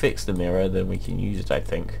we fix the mirror, then we can use it, I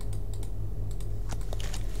think.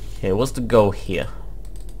 Okay, what's the goal here?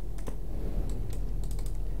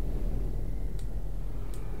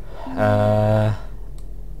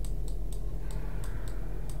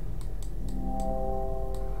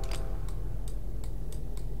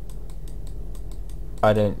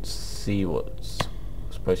 I don't see what's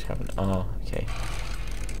supposed to happen. Oh, okay.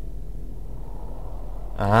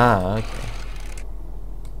 Ah, okay.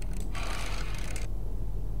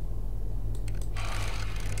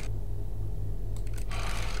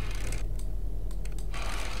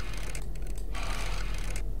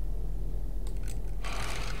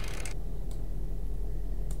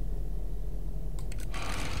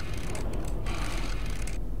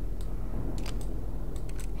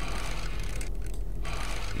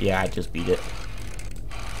 Yeah, I just beat it.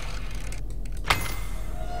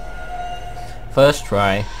 First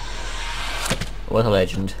try. What a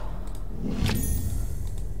legend.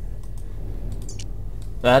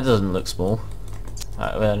 That doesn't look small.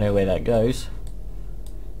 I don't know where that goes.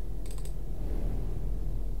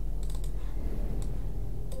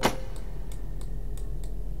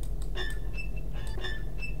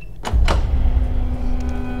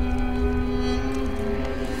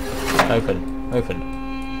 Open. Open.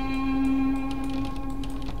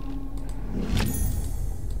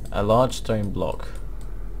 A large stone block.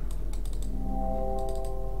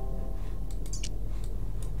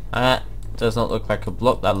 That does not look like a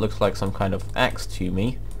block, that looks like some kind of axe to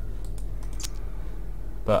me.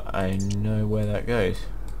 But I know where that goes.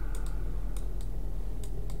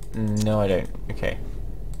 No, I don't. Okay.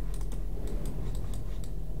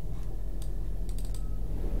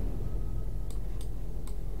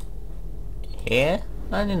 Here?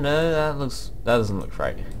 I don't know, that doesn't look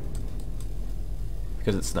right.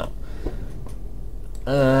 Because it's not.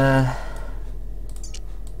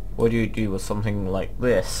 What do you do with something like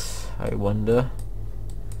this, I wonder?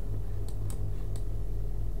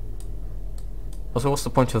 Also, what's the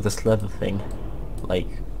point of this leather thing? like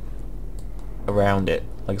around it.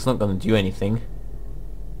 Like it's not gonna do anything.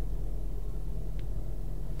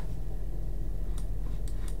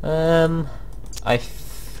 I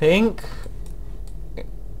think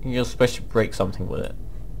you're supposed to break something with it.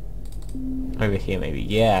 Over here maybe,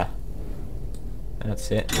 yeah.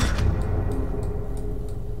 That's it.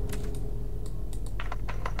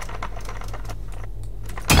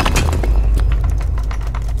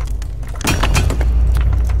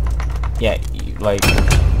 Yeah, like,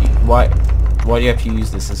 why do you have to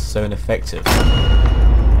use this? It's so ineffective.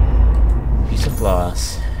 Piece of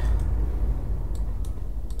glass.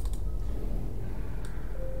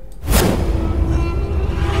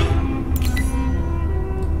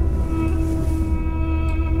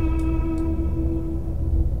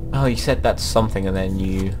 Oh, you said that's something and then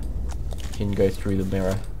you can go through the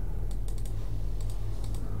mirror.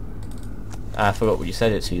 I forgot what you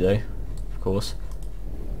said it to though, of course.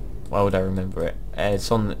 Why would I remember it?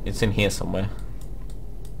 It's in here somewhere.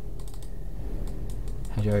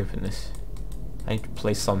 How do you open this? I need to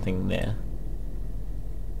place something there.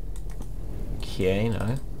 Okay,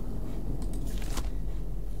 no.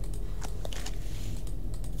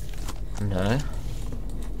 No.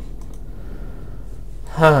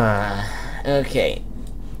 Okay.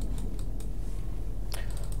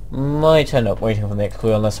 My turn up waiting for the next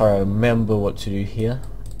clue unless I remember what to do here.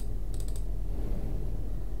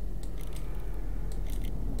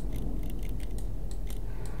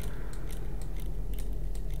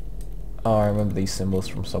 Oh, I remember these symbols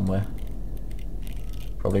from somewhere.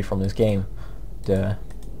 Probably from this game. Duh.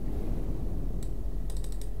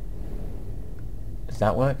 Does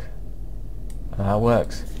that work? Oh, that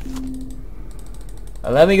works.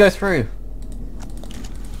 Let me go through.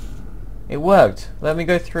 It worked. Let me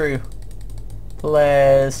go through.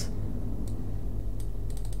 Please.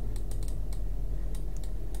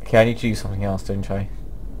 Okay, I need to do something else, don't I?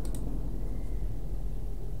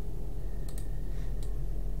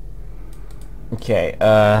 Okay,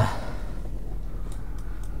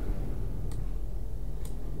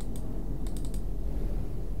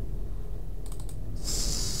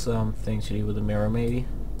 something to do with the mirror, maybe?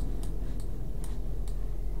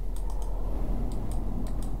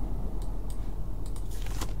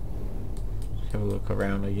 Have a look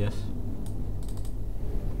around, I guess.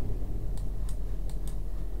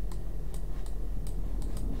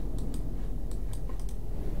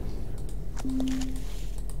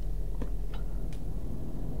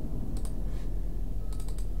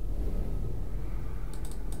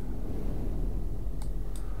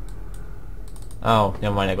 Oh,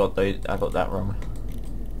 never mind, I got that wrong.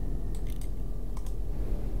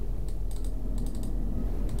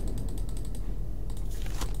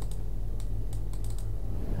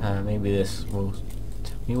 Maybe this will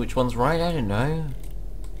tell me which one's right, I don't know.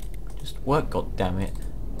 Just work, goddammit.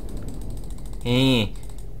 Eh.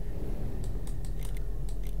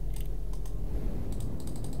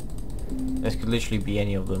 This could literally be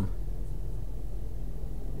any of them.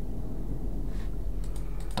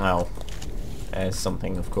 Oh. There's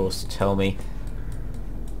something, of course, to tell me.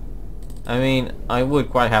 I mean, I would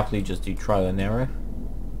quite happily just do trial and error.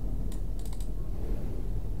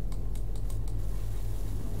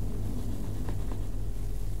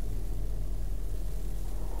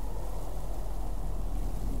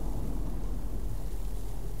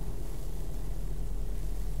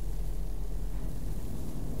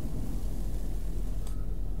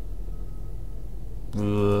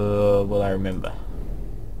 Will I remember?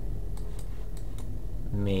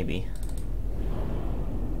 Maybe.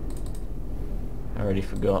 I already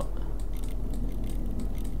forgot.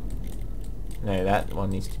 No, that one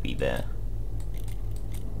needs to be there.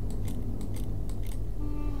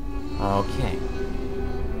 Okay.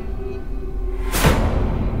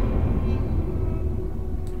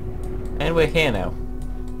 And we're here now.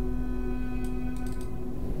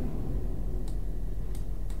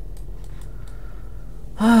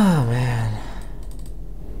 Oh man.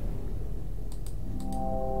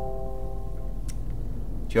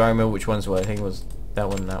 Do you remember which ones were? I think it was that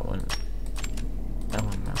one, that one. That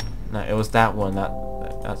one, that one. No, it was that one.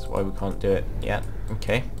 That's why we can't do it. Yeah,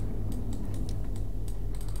 okay.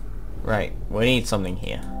 Right, we need something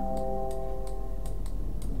here.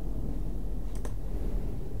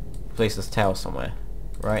 Place this towel somewhere.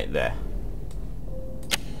 Right there.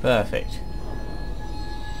 Perfect.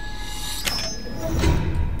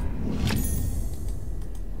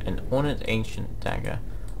 An ornate ancient dagger.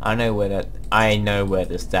 I know where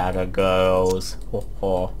this dagger goes. Ho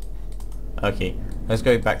ho. Okay, let's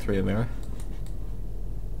go back through the mirror.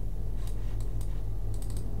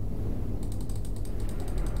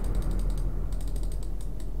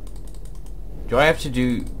 Do I have to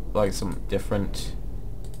do like some different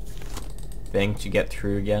thing to get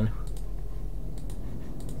through again?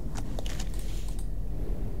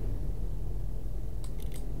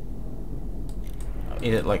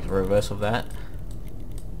 Is it like the reverse of that?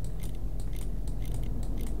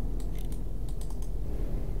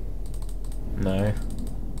 No.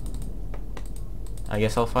 I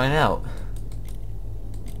guess I'll find out.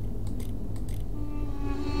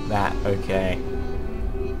 That, okay.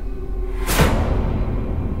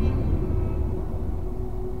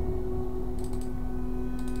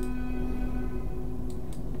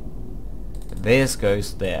 This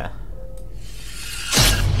goes there.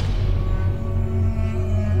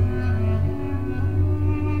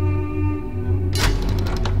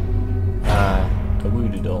 A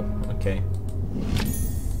voodoo doll. Okay.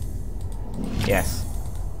 Yes.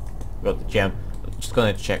 Got the gem. Just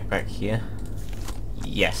gonna check back here.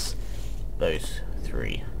 Yes. Those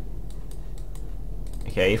 3.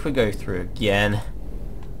 Okay, if we go through again.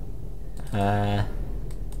 That.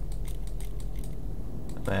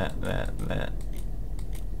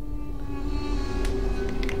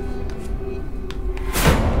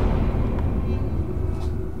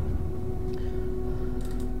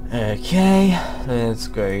 Okay, let's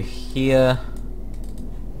go here.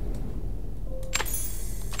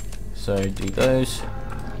 So do those.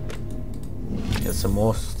 Get some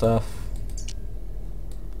more stuff.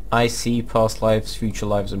 I see past lives, future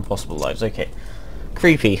lives, and possible lives. Okay.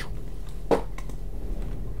 Creepy.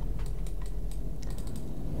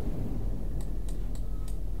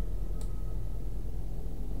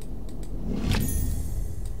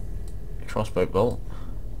 Crossbow bolt.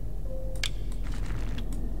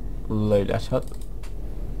 Load that up.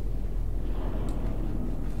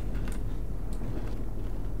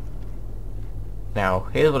 Now,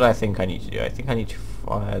 here's what I think I need to do. I think I need to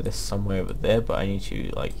fire this somewhere over there, but I need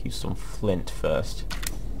to like use some flint first.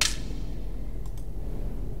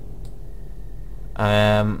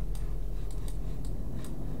 No,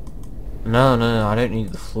 I don't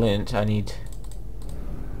need the flint. I need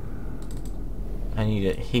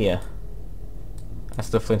it here. That's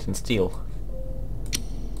the flint and steel.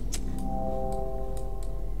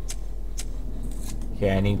 Okay,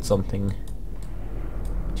 I need something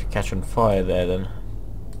to catch on fire there then.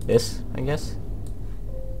 This, I guess?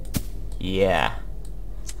 Yeah.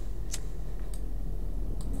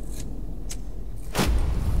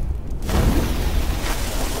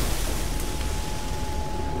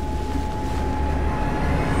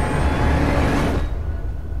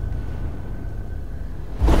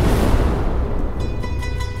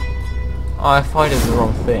 Oh, I fired the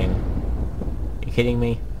wrong thing. Are you kidding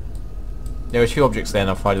me? There were 2 objects there and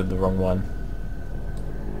I fired the wrong one.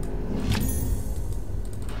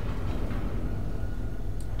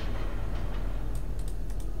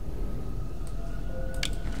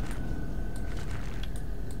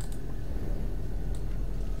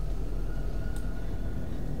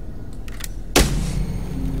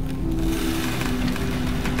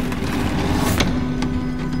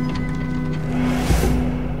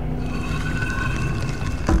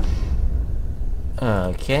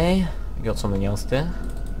 Okay, we got something else there.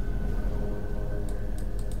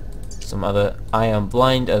 Some other. I am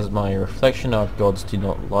blind as my reflection. Our gods do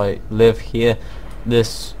not live here.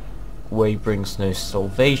 This way brings no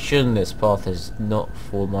salvation. This path is not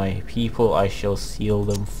for my people. I shall seal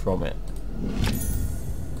them from it.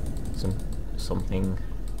 Something.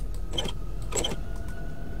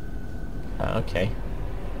 Okay,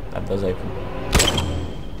 that does open.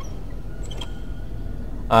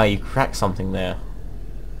 Ah, you cracked something there.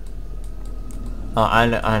 Oh, I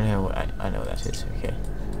know what that is. Okay,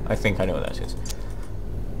 I think I know what that is.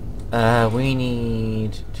 We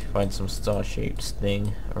need to find some star-shaped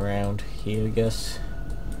thing around here, I guess.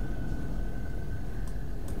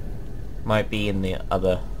 Might be in the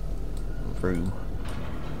other room.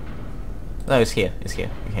 No, it's here. It's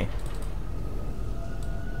here. Okay.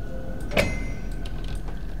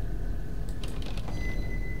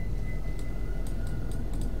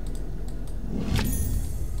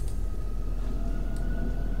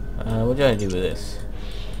 What do I do with this?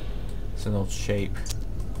 It's an old shape.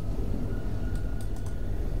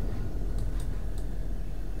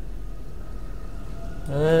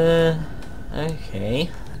 Okay.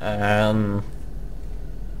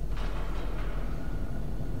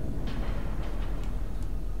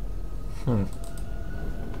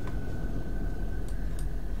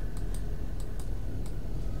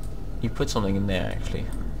 You put something in there, actually.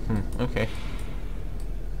 Okay.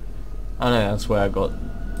 Oh no, that's where I got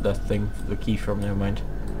the thing, the key from, never mind.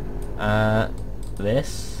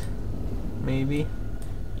 This? Maybe?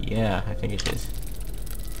 Yeah, I think it is.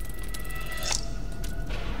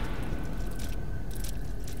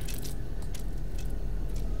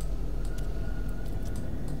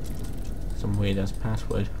 some weird ass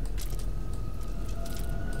password.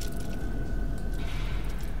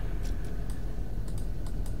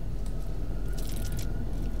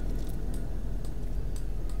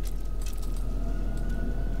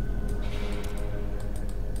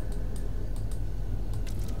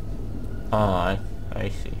 Ah, I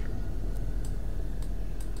see.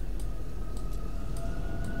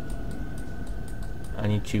 I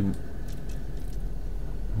need to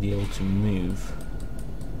be able to move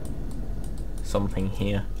something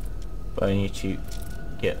here, but I need to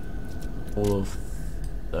get all of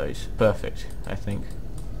those. Perfect, I think.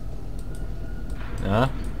 No?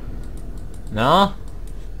 No?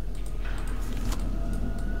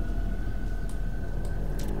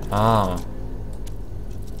 Ah.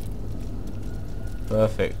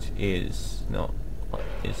 Perfect is not,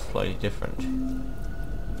 is slightly different.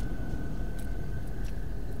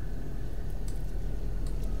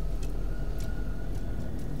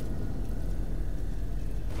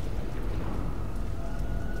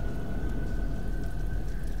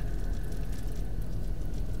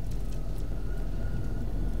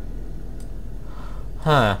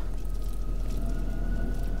 Huh.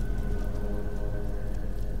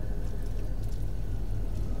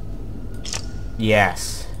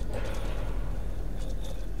 Yes.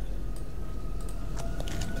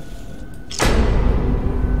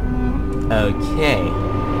 Okay.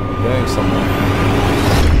 Going somewhere.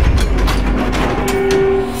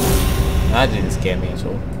 That didn't scare me at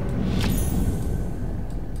all.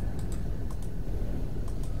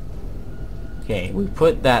 Okay, we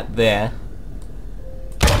put that there.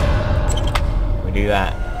 We do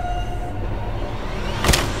that.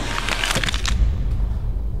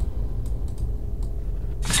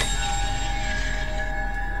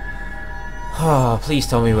 Ah, please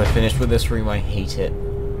tell me we're finished with this room. I hate it.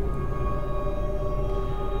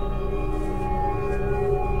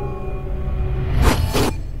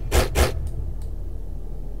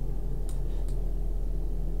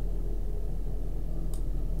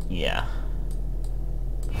 Yeah.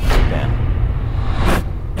 Damn.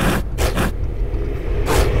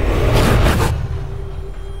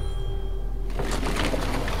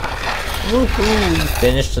 Woohoo! We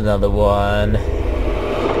finished another one.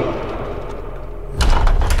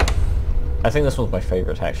 I think this was my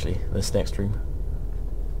favorite actually, this next room.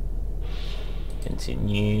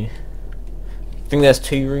 Continue. I think there's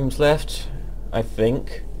 2 rooms left, I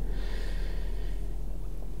think.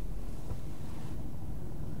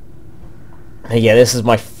 Yeah, this is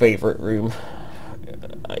my favorite room.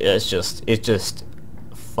 It's just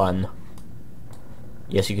fun.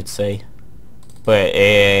 Yes, you could say. But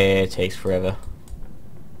it takes forever.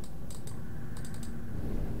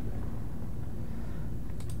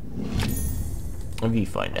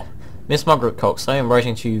 Viewfinder. Miss Margaret Cox, I am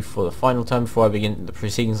writing to you for the final time before I begin the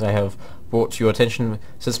proceedings I have brought to your attention.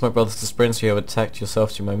 Since my brother's disappearance, you have attacked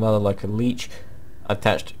yourself to my mother like a leech.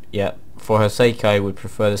 Attached, yeah. For her sake, I would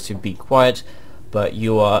prefer this to be quiet, but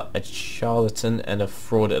you are a charlatan and a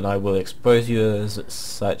fraud, and I will expose you as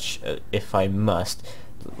such if I must.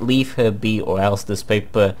 Leave her be, or else this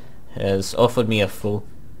paper has offered me a full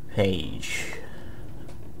page.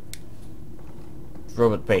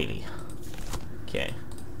 Robert Bailey. Okay.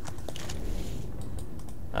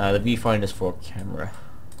 The viewfinder is for a camera.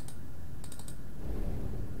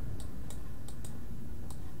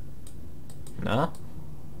 No?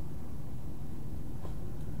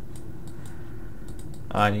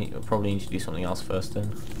 I probably need to do something else first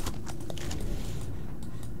then.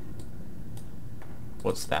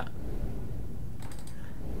 What's that?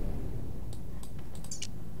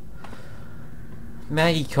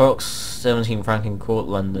 Maggie Cox, 17 Franklin Court,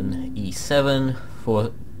 London, E7,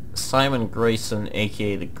 for Simon Grayson,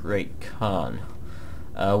 aka the Great Khan.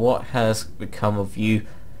 What has become of you?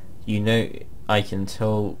 You know, I can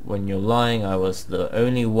tell when you're lying. I was the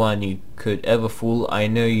only one you could ever fool. I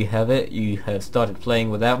know you have it. You have started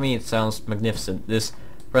playing without me. It sounds magnificent. This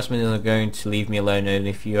pressman isn't going to leave me alone, and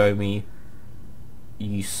if you owe me,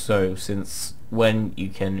 you so. Since when you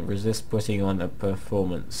can resist putting on a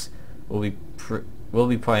performance? We'll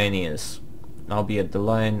be pioneers. I'll be at the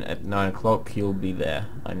Lion at 9 o'clock. You'll be there.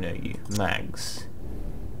 I know you. Mags.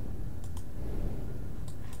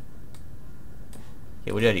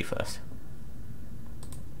 Okay, we're dirty first.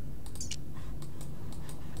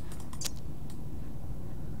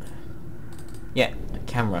 Yeah, a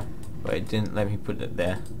camera. But it didn't let me put it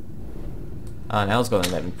there. Ah, now it's gonna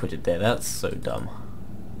let me put it there. That's so dumb.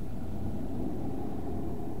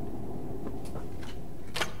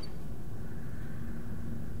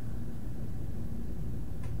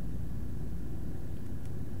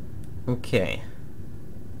 Okay.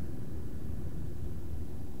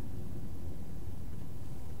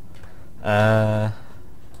 Sorry,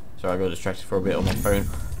 I got distracted for a bit on my phone.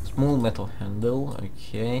 Small metal handle,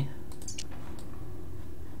 okay.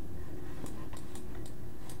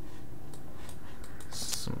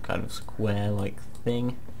 Some kind of square-like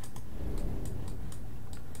thing.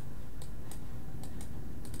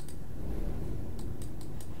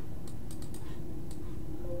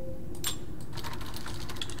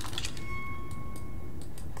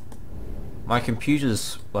 My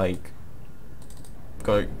computer's like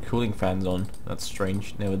got cooling fans on. That's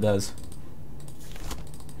strange. Never does.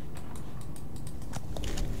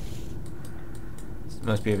 It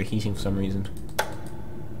must be overheating for some reason.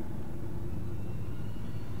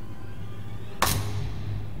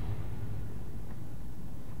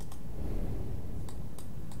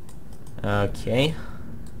 Okay.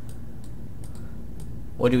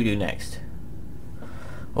 What do we do next?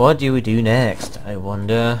 What do we do next? I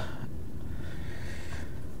wonder.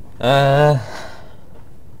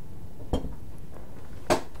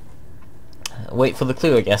 Wait for the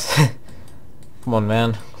clue, I guess. Come on,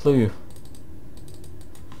 man. Clue.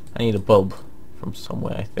 I need a bulb from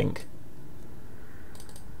somewhere, I think.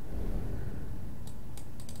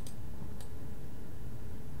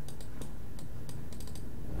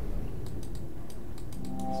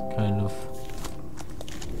 It's kind of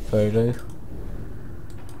photo.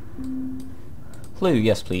 Clue,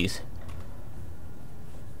 yes please.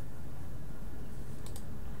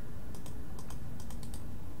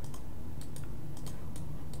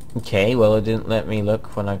 Okay, well it didn't let me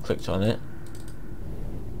look when I clicked on it.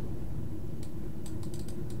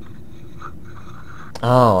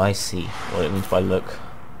 Oh, I see what it means by look.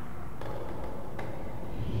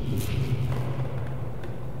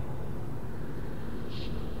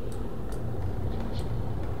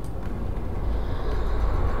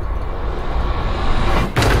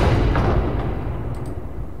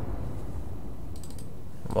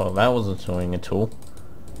 Well, that wasn't annoying at all.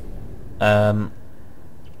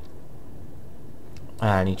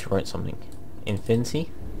 I need to write something.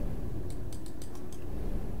 Infinity?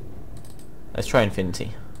 Let's try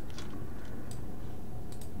infinity.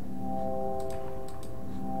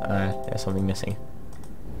 There's something missing.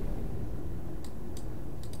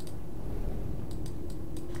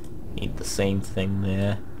 Need the same thing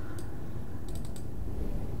there.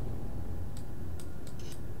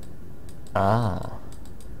 Ah,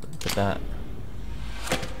 look at that.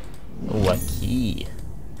 Oh, a key.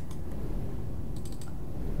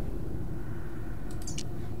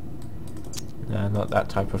 No, not that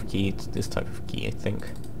type of key, it's this type of key, I think.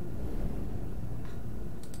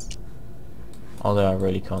 Although I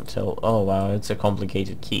really can't tell. Oh wow, it's a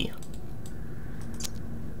complicated key.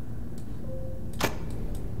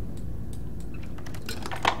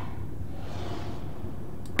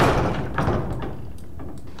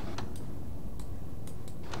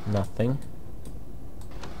 Nothing.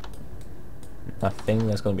 Nothing.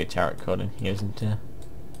 There's gonna be a tarot card in here, isn't there?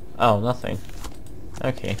 Oh, nothing.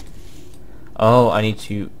 Okay. Oh, I need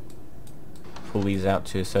to pull these out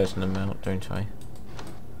to a certain amount, don't I?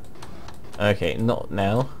 Okay, not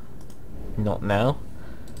now. Not now.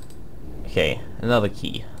 Okay, another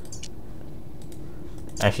key.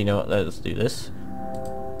 Actually, you know what? Let's do this.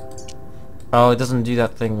 Oh, it doesn't do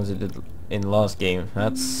that thing as it did in the last game.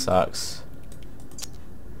 That sucks.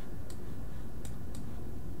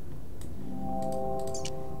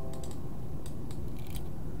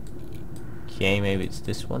 Okay, maybe it's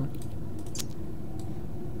this one.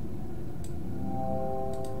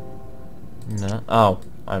 No. Oh,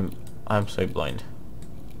 I'm so blind.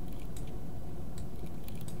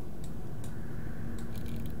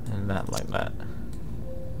 And that like that.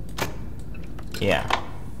 Yeah.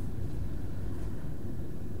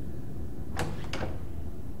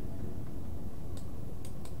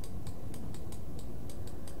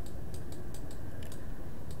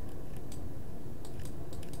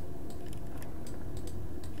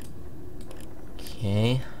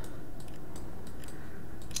 Okay.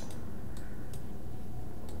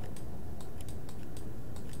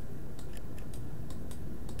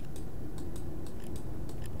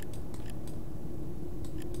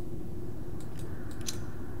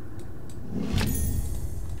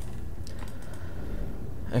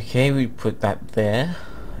 Okay, we put that there.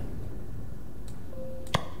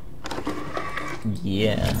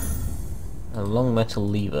 Yeah. A long metal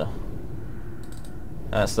lever.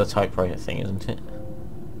 That's the typewriter thing, isn't it?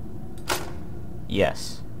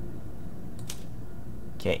 Yes.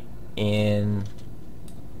 Okay, I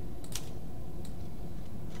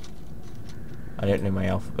don't know my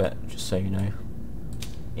alphabet, just so you know.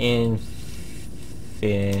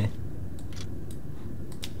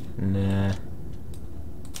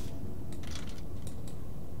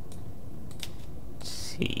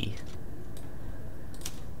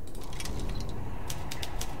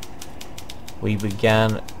 We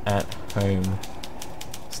began at home,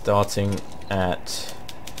 starting at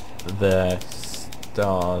the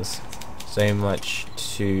stars. So much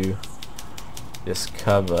to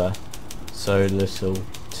discover, so little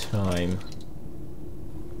time.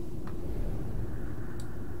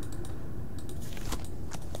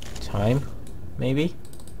 Time, maybe?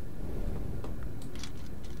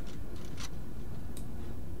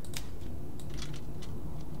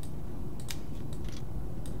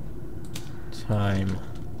 Time.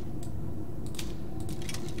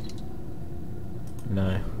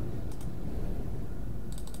 No.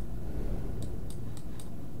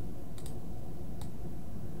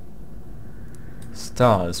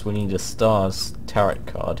 Stars. We need a stars tarot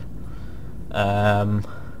card.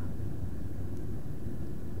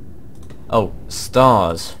 Oh,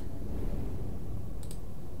 stars.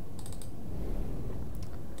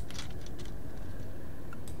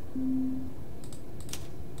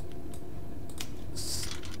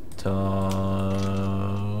 Stars.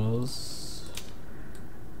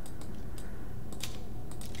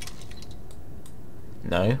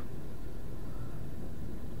 No.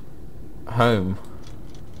 Home.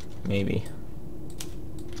 Maybe.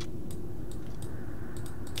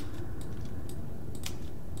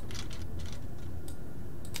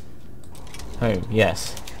 Home,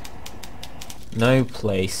 yes. No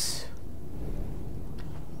place.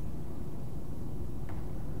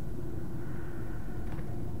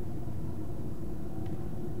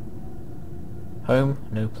 Home,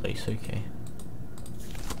 no place, okay.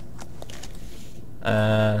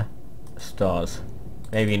 Stars.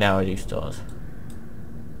 Maybe now I do stars.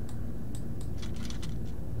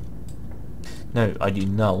 No, I do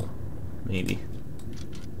null. Maybe.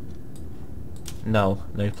 Null,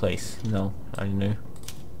 no place. Null, I know.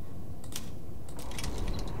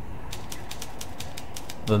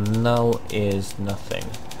 The null is nothing.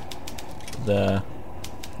 The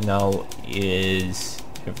null is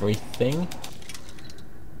everything.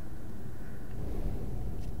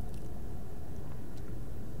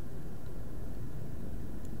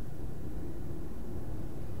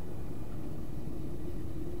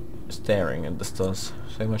 Staring at the stars.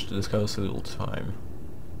 So much to discover, so little time.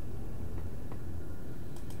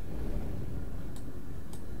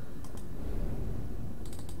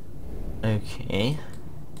 Okay.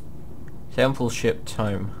 Temple ship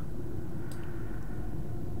time.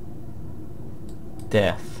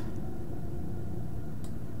 Death.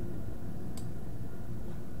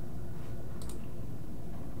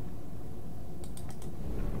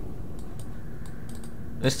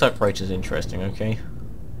 This typewriter is interesting, okay?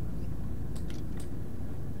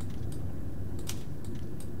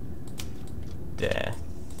 Death.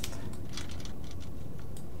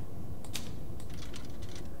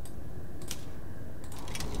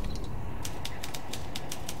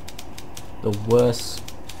 The worst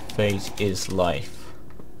fate is life.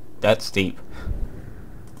 That's deep.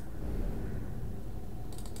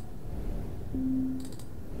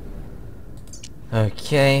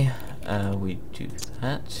 Okay, we do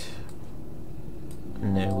that.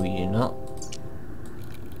 No, we do not.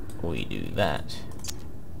 We do that.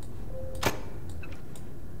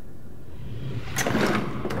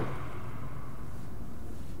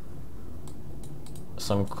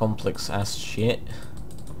 Some complex ass shit.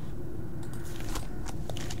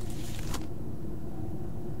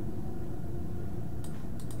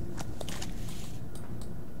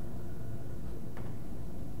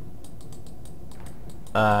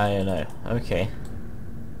 I don't know. Okay.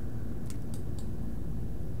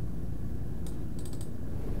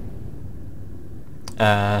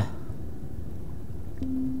 The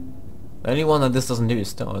only one that this doesn't do is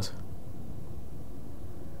stars.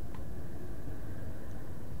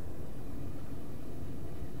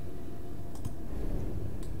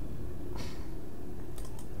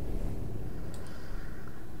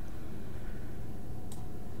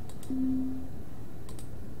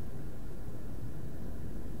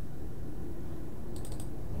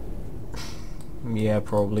 Yeah,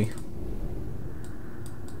 probably.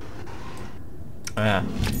 Ah,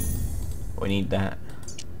 we need that.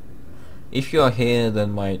 If you are here,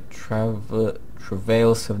 then my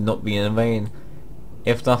travails have not been in vain.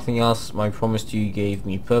 If nothing else, my promise to you gave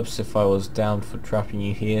me purpose. If I was down for trapping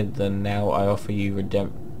you here, then now I offer you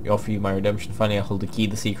my redemption. Finally, I hold the key,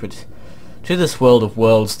 the secret to this world of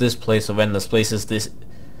worlds, this place of endless places. This,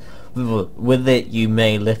 with it, you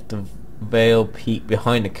may lift the veil, peek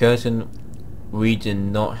behind the curtain. We do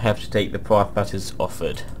not have to take the path that is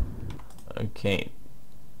offered. Okay.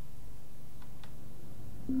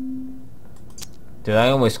 Did I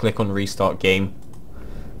almost click on restart game?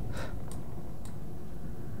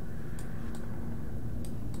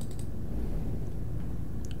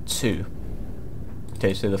 2.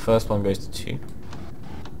 Okay, so the first one goes to 2.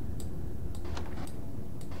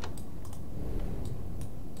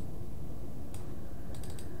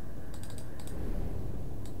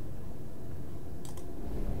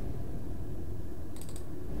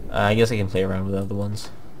 I guess I can play around with other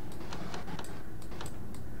ones.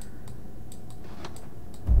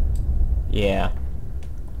 Yeah.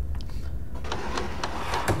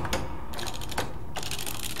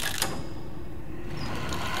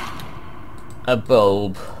 A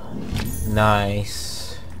bulb.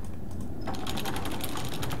 Nice.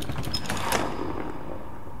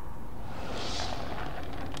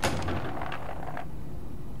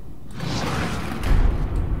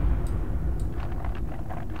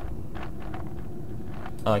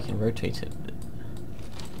 Oh, I can rotate it.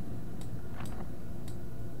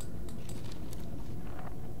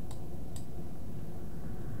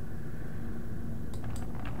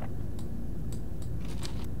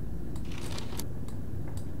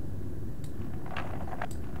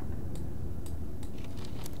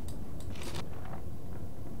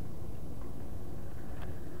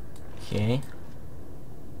 Okay.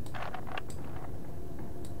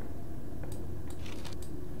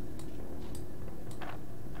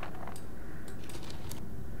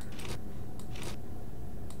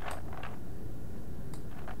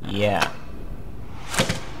 Yeah.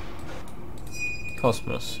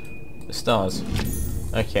 Cosmos. The stars.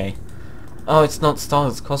 Okay. Oh, it's not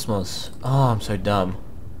stars, it's cosmos. Oh, I'm so dumb.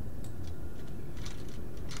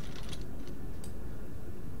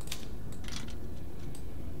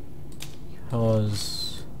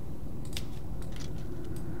 Cosmos.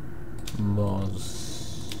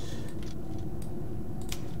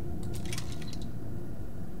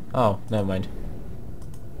 Oh, never mind.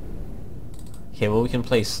 Okay, well we can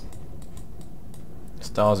place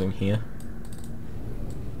stars in here.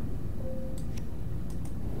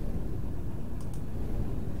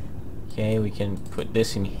 Okay, we can put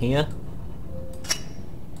this in here.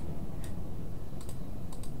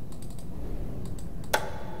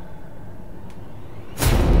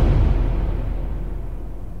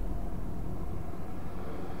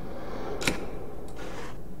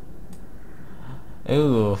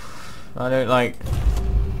 Ooh, I don't like...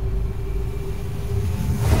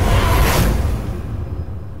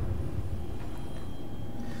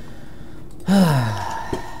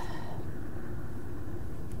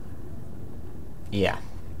 Yeah,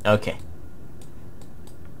 okay.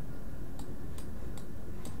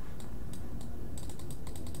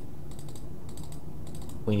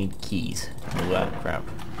 We need keys. All that crap.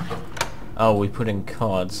 Oh, we put in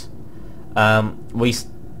cards. We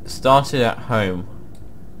started at home.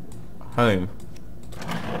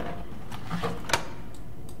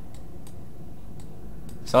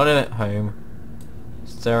 Started at home,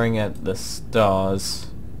 staring at the stars.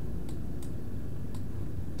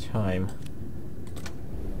 Time.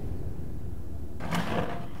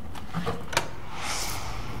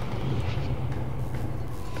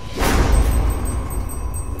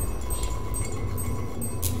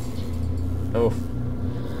 Oh.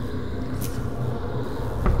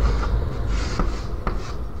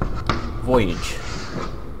 Voyage.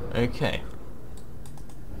 Okay.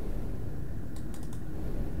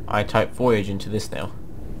 I type voyage into this now.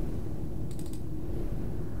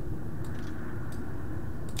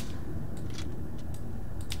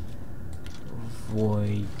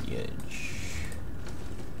 Voyage.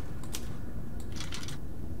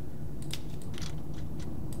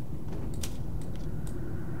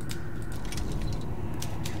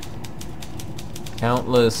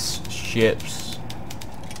 Countless ships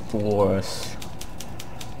force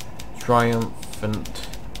triumphant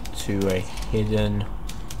to a hidden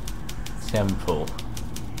temple.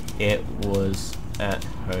 It was at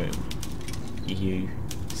home. You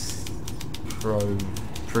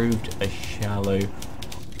proved a shallow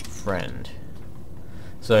friend.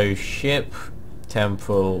 So ship,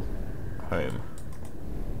 temple, home.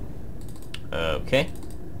 Okay.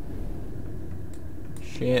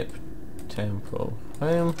 Ship, temple,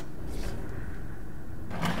 home.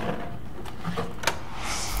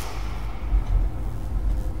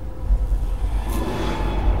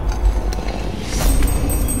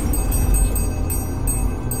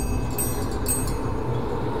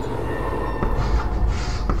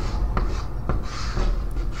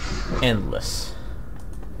 Endless.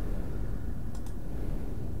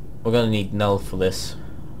 We're gonna need null for this,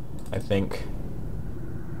 I think.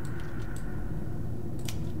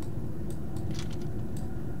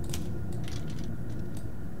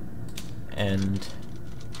 And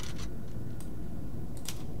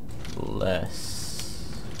less.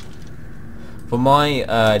 For my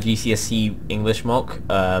GCSE English mock,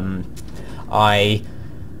 I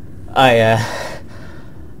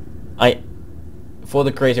for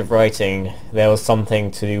the creative writing, there was something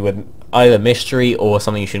to do with either mystery or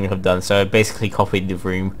something you shouldn't have done. So I basically copied the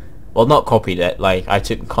room. Well, not copied it. Like I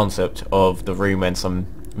took the concept of the room and some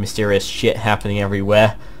mysterious shit happening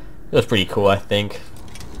everywhere. It was pretty cool, I think.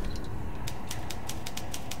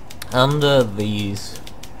 Under these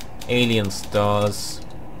alien stars,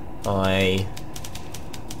 I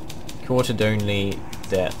courted only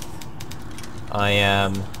death. I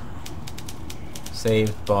am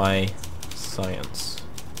saved by science.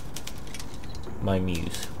 My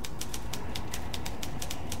muse.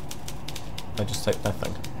 I just typed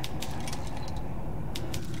nothing.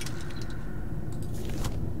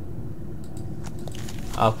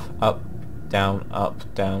 Up,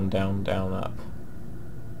 down, down, up.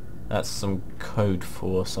 That's some code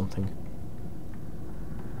for something.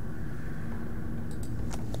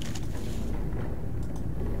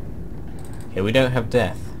 Okay, we don't have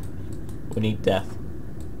death. We need death.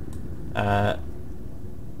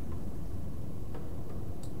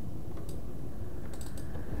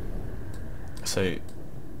 So,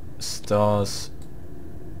 stars,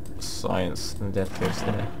 science, and death goes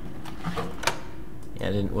there. Yeah,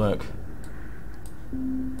 it didn't work.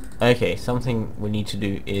 Okay, something we need to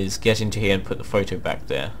do is get into here and put the photo back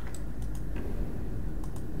there.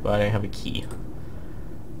 But I don't have a key.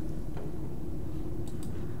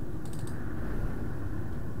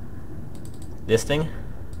 This thing?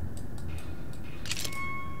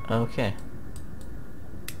 Okay.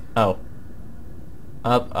 Oh.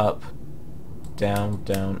 Up,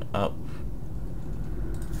 down, up.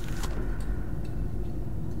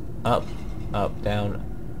 Up, down,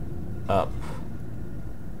 up.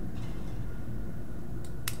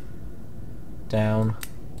 Down,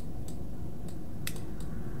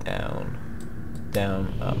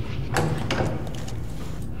 up.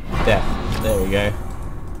 Death. There we go.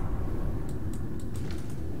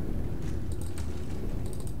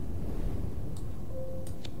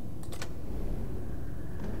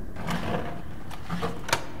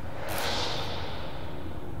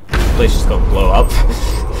 This place just gonna blow up.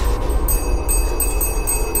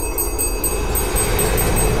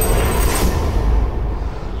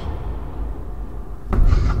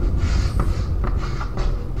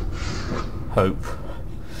 Hope.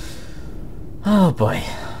 Oh boy.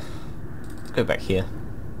 Let's go back here.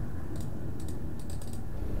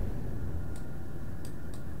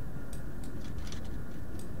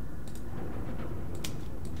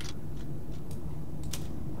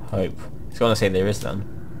 Hope. It's gonna say there is none.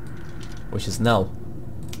 Which is null.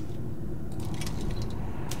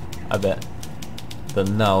 I bet. The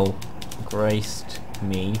null graced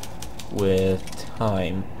me with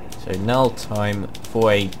time. So null time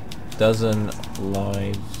for a dozen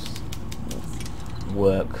lives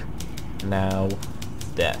work now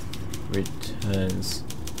death returns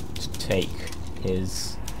to take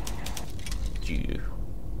his due.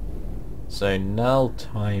 So null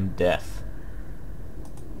time death.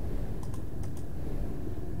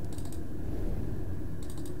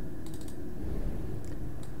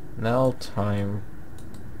 Null time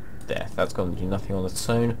death. That's going to do nothing on its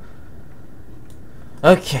own.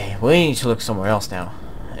 Okay, we need to look somewhere else now.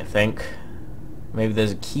 I think. Maybe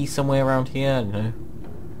there's a key somewhere around here, I don't know.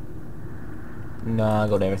 Nah, I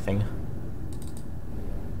got everything.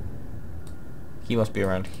 Key must be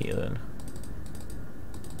around here then.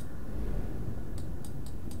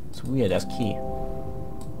 It's weird, that's key.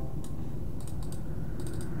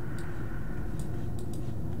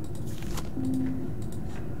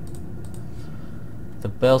 The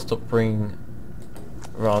bell stopped ringing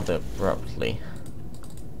rather abruptly.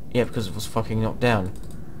 Yeah, because it was fucking knocked down.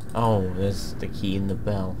 Oh, there's the key in the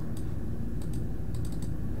bell.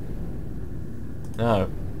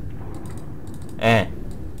 No. Eh.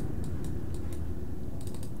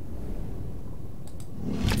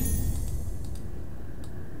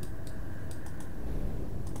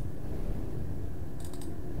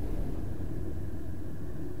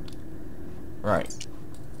 Right.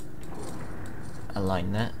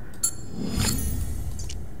 Align that.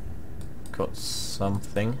 Got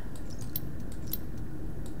something.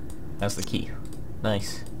 That's the key.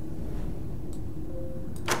 Nice.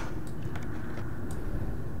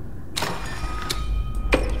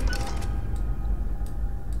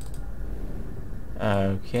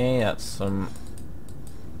 Okay, that's some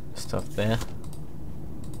stuff there.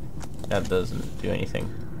 That doesn't do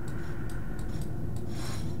anything.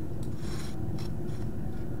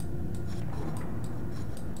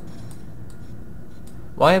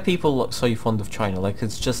 Why are people so fond of China? Like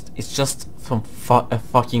it's just some a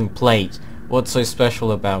fucking plate What's so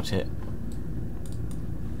special about it?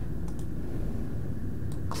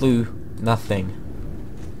 Clue, nothing.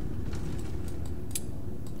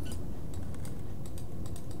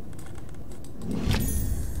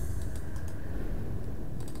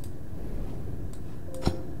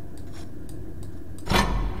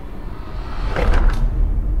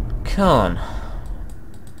 Come on.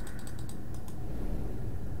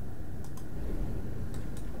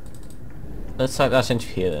 Let's type that into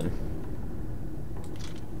here then.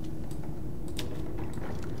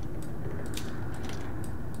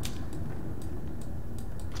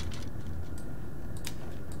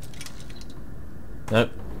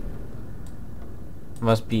 Nope.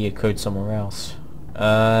 Must be a code somewhere else.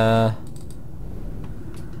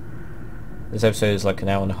 This episode is like an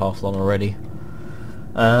hour and a half long already.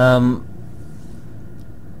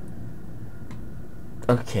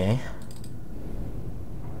 Okay.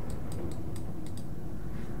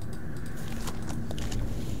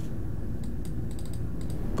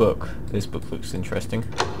 Book. This book looks interesting.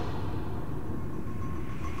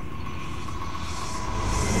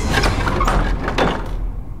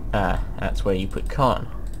 Ah, that's where you put Khan.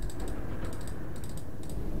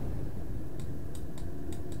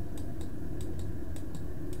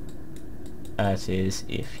 That is,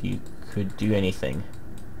 if you could do anything.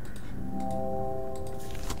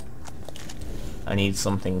 I need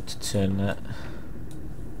something to turn that.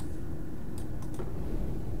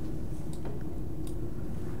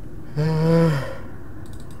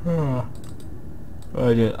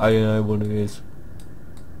 I don't know what it is.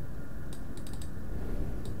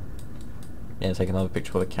 Yeah, take another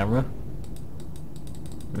picture with a camera.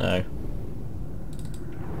 No.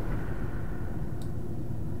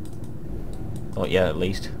 Not yet, at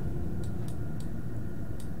least.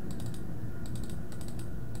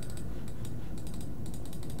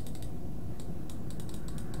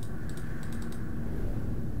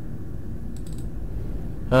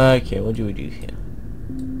 Okay, what do we do here?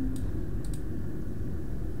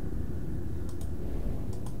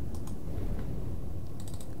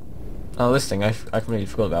 Oh, this thing, I completely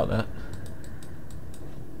forgot about that.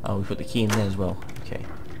 Oh, we put the key in there as well. Okay.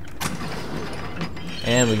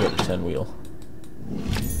 And we got the turn wheel.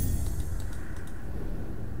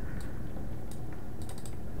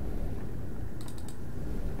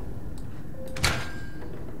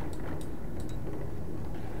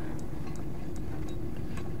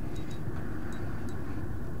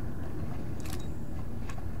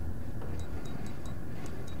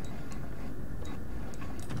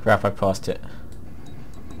 Crap, I passed it.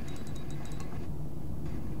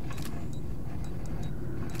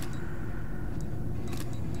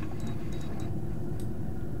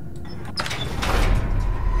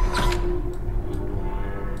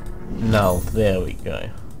 No, there we go.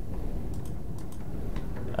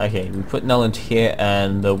 Okay, we put null into here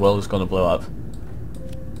and the world is gonna blow up.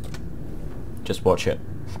 Just watch it.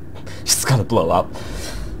 It's gonna blow up.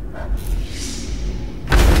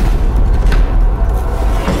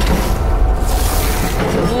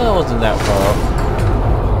 That wasn't that far off.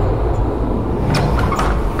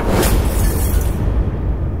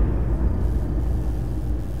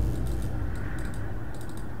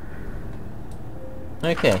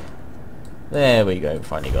 Okay. There we go,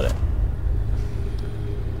 finally got it.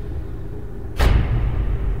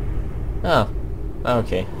 Oh.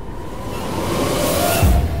 Okay.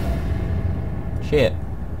 Shit.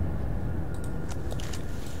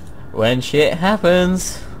 When shit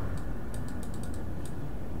happens.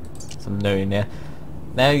 Some note in there.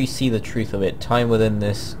 Now you see the truth of it. Time within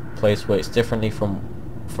this place works differently from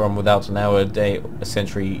without an hour, a day, a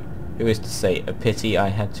century. Who is to say? A pity I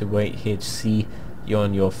had to wait here to see you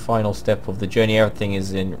on your final step of the journey. Everything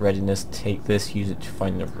is in readiness. Take this, use it to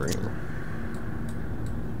find the room.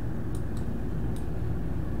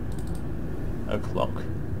 O'clock.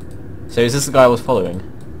 So is this the guy I was following?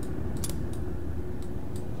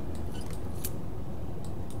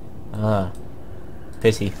 Ah.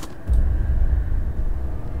 Pity.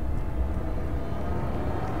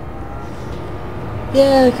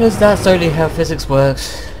 Yeah, because that's only how physics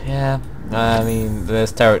works. Yeah. I mean,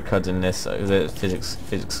 there's tarot cards in this, so physics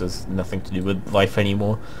has nothing to do with life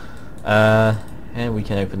anymore. And we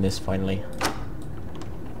can open this finally.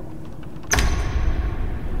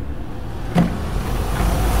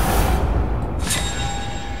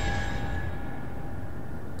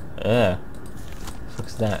 What the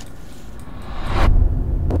fuck's that?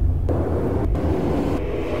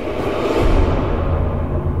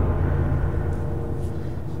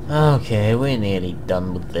 Okay, we're nearly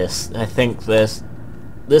done with this. I think there's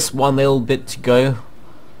this one little bit to go.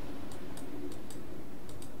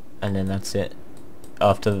 And then that's it.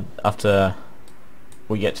 after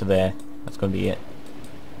we get to there. That's gonna be it.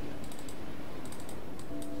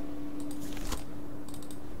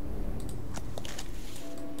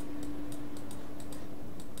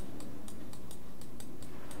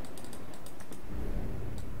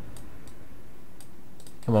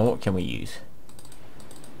 Come on, what can we use?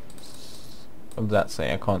 What does that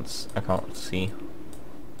say? I can't see.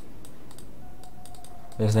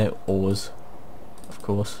 There's no oars, of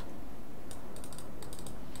course.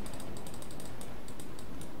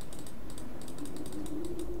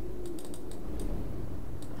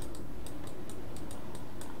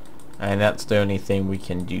 And that's the only thing we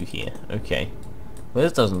can do here. Okay. Well,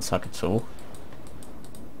 this doesn't suck at all.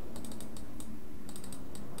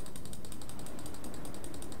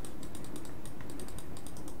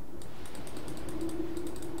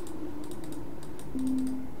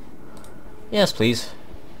 Yes, please.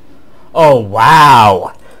 Oh,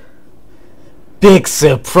 wow! Big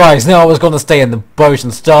surprise! Now I was gonna stay in the boat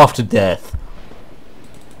and starve to death.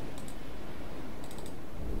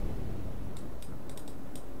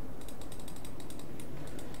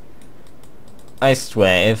 I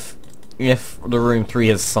swear, if the room 3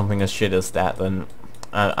 has something as shit as that, then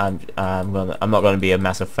I'm not gonna be a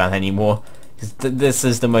massive fan anymore. This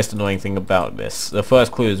is the most annoying thing about this. The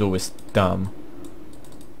first clue is always dumb.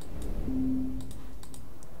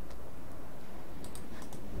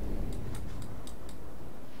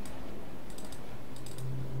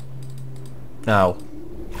 No.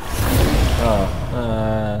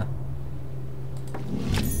 Oh.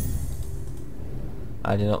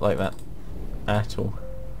 I do not like that at all.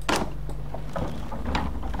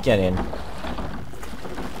 Get in.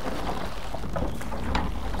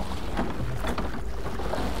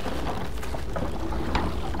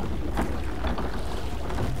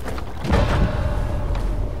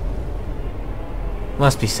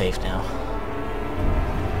 Must be safe now.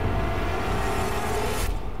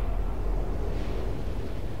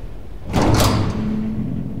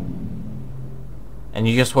 And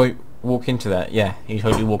you just walk into that. Yeah, you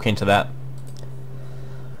totally walk into that.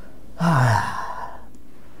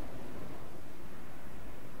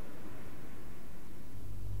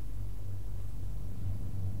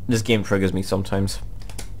 This game triggers me sometimes.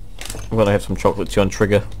 I'm gonna have some chocolate to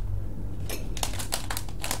untrigger.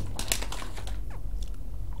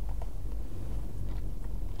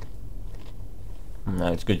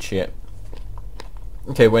 No, it's good shit.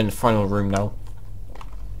 Okay, we're in the final room now.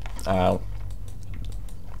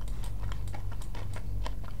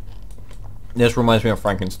 This reminds me of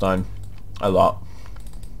Frankenstein a lot.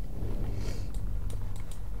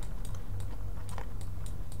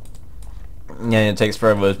 Yeah, it takes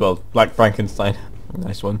forever as well. Like Frankenstein.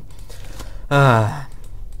 Nice one.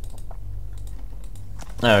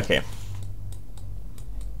 Okay.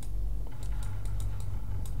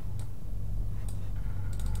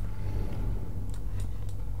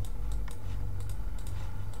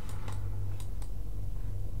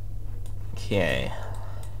 Okay.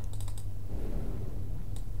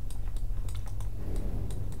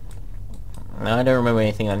 I don't remember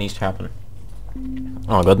anything that needs to happen.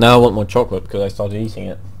 Oh god, now I want more chocolate because I started eating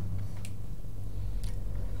it.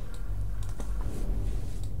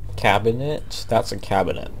 Cabinet? That's a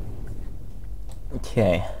cabinet.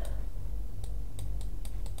 Okay.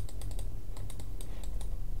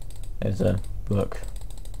 There's a book.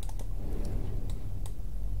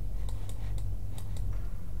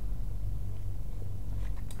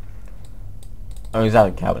 Oh, is that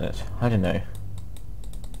a cabinet? I don't know.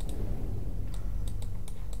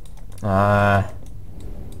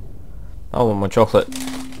 I want more chocolate.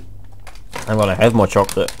 I'm gonna have more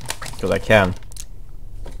chocolate because I can.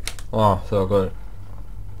 Oh, so good.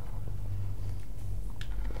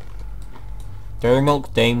 Dairy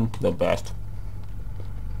Milk Dame, the best.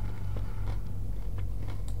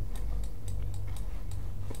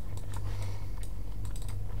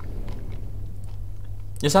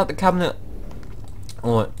 Is that the cabinet?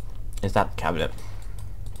 Or is that the cabinet?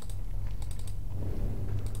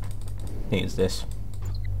 I think it's this.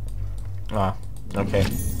 Ah, okay.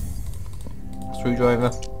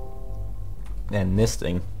 Screwdriver. Then this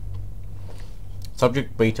thing.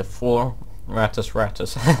 Subject beta 4.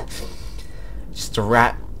 Ratus. Just a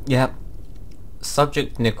rat. Yep.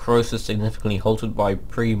 Subject necrosis significantly halted by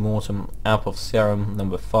pre-mortem output of serum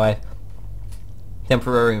number 5.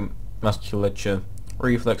 Temporary musculature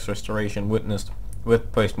reflex restoration witnessed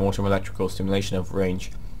with post-mortem electrical stimulation of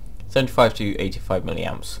range 75 to 85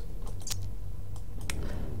 milliamps.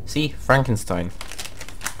 See? Frankenstein.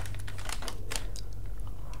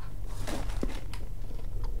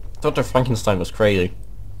 Dr. Frankenstein was crazy.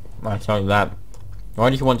 I tell you that. Why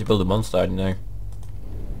did he want to build a monster? I don't know.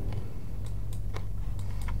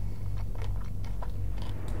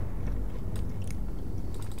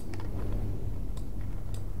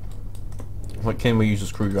 What can we use a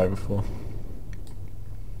screwdriver for?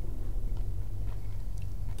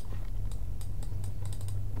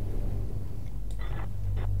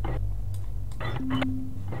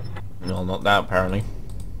 No, not that apparently.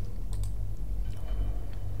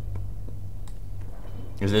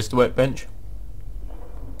 Is this the workbench?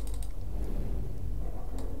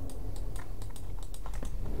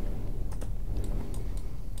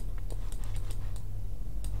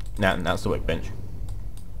 Nah, that's the workbench.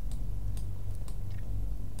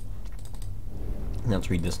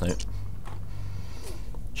 Let's read this note.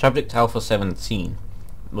 Subject Alpha 17.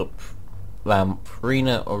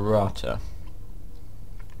 Lamprina orata.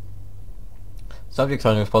 Subject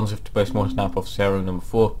unresponsive to post-mortem snap of serum number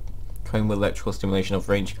 4. Cone with electrical stimulation of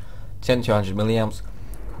range 10 to 100 milliamps.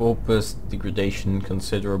 Corpus degradation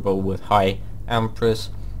considerable with high amperes.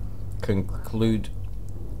 Conclude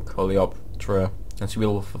coleoptera and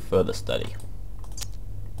suitable for further study.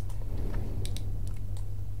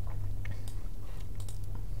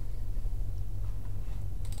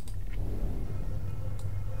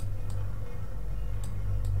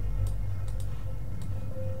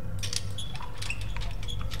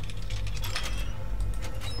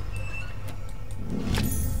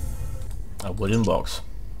 A wooden box.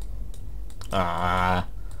 Ah,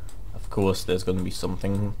 of course there's going to be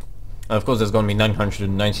something. Of course there's going to be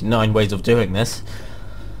 999 ways of doing this.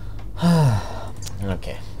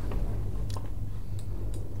 Okay.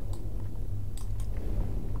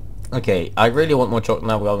 Okay, I really want more chocolate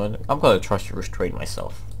now. I'm going to try to restrain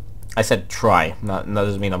myself. I said try. That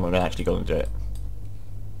doesn't mean I'm going to actually go and do it.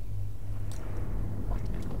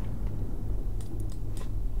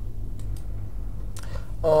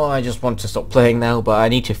 Oh, I just want to stop playing now, but I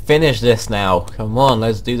need to finish this now. Come on,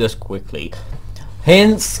 let's do this quickly.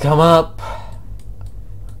 Hints, come up.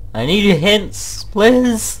 I need hints,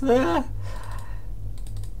 please.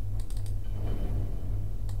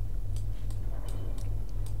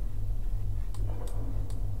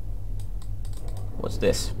 What's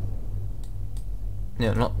this?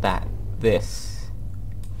 No, not that. This.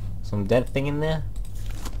 Some dead thing in there?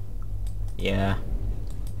 Yeah.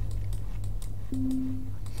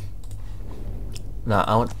 No,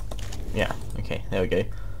 I want... Yeah, okay, there we go.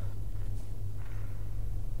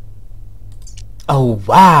 Oh,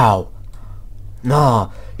 wow!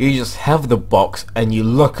 Nah, you just have the box and you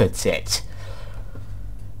look at it.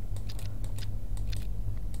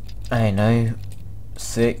 I know.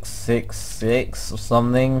 666 or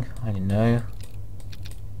something. I don't know.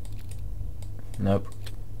 Nope.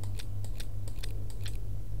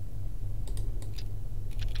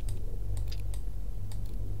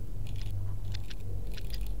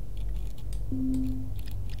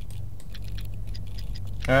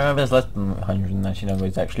 There's less than 199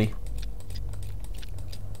 ways actually.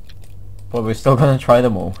 But we're still gonna try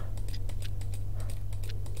them all.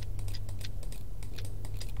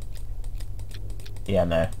 Yeah,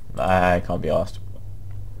 no. I can't be asked.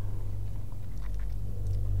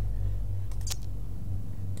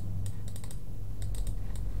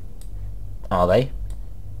 Are they?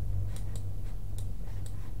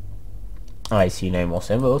 I see no more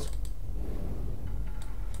symbols.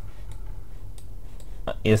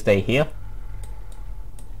 Is they here?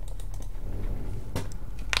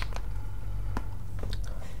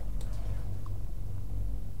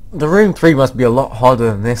 The room 3 must be a lot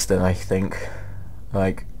harder than this then, I think.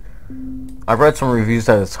 Like, I've read some reviews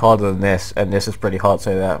that it's harder than this, and this is pretty hard,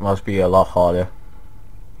 so that must be a lot harder.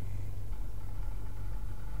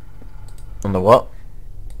 On the what?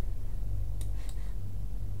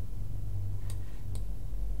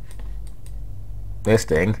 This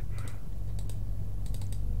thing?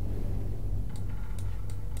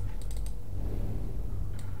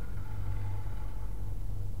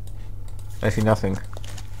 I see nothing.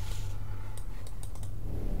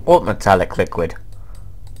 What metallic liquid?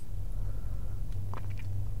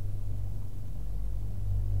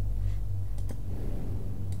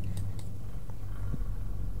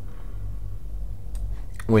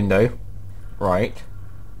 Window. Right.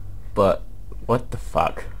 But what the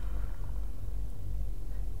fuck?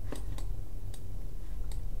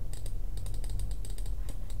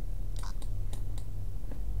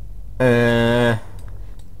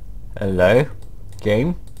 Hello?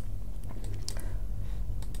 Game?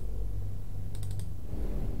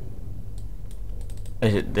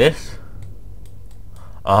 Is it this?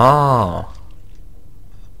 Ah.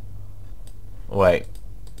 Wait.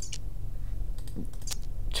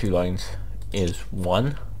 2 lines is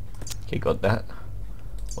 1. Okay, got that.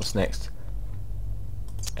 What's next?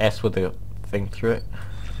 S with the thing through it.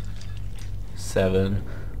 7.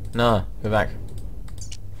 No, go back.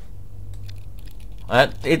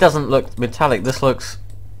 It doesn't look metallic. This looks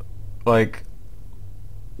like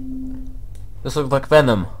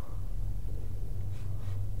Venom.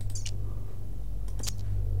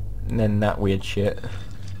 And then that weird shit.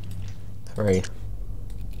 3.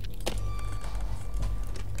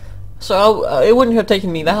 So it wouldn't have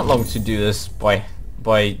taken me that long to do this by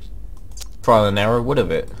trial and error, would have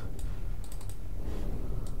it?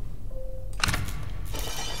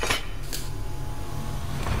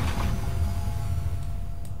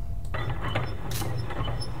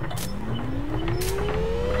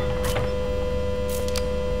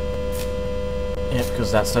 Yeah,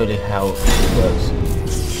 because that's totally how it works.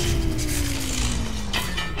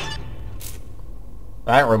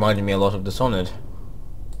 That reminded me a lot of Dishonored.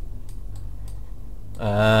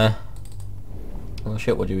 Oh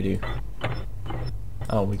shit, what do we do?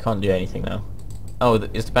 Oh, we can't do anything now. Oh,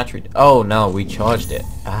 is the battery... Oh no, we charged it.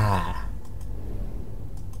 Ah.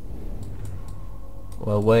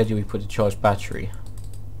 Well, where do we put a charged battery?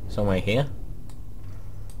 Somewhere here?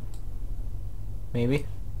 Maybe?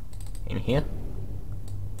 In here?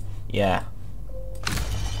 Yeah.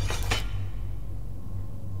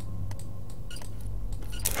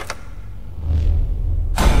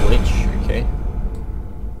 Which? Okay.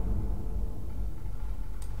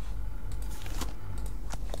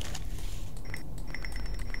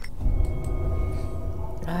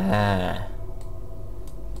 Ah.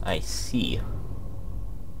 I see.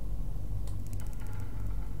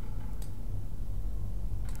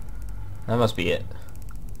 That must be it.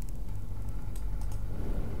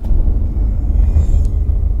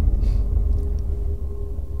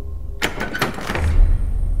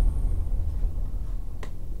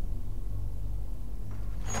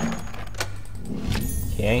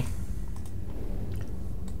 Okay.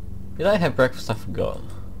 Did I have breakfast? I forgot.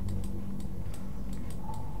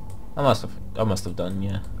 I must have done,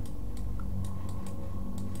 yeah.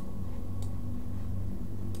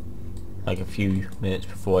 Like a few minutes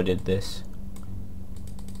before I did this.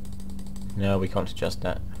 No, we can't adjust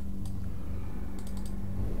that.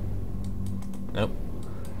 Nope.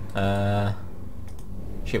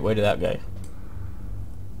 Shit, where did that go?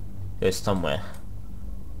 It's somewhere.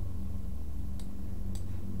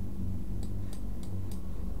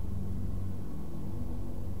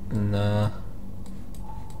 No.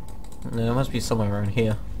 No, it must be somewhere around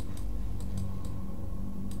here.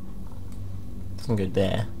 Doesn't go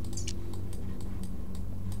there.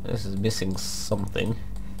 This is missing something.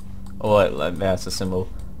 Oh, like that's a symbol.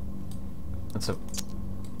 That's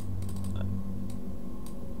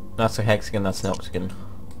a hexagon. That's an octagon.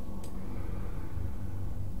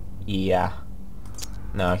 Yeah.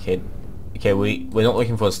 No, okay. Okay, we're not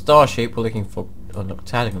looking for a star shape. We're looking for an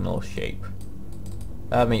octagonal shape.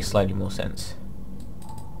 That makes slightly more sense.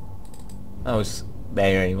 That was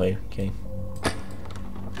there anyway. Okay.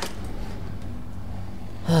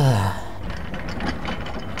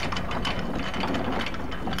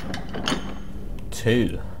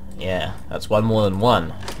 2. Yeah, that's one more than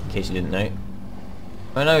 1, in case you didn't know.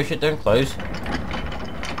 Oh no, shit, don't close.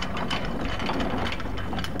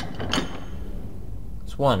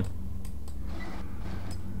 It's 1.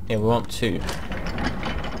 Yeah, we want 2.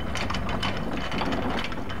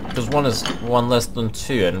 Because 1 is 1 less than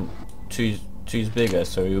 2, and 2's bigger,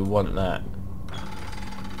 so we want that.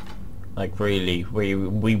 Like really, we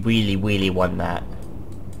really want that.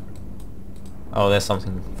 Oh, there's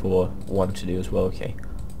something for 1 to do as well, okay.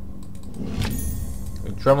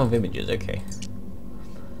 Drum of images, okay.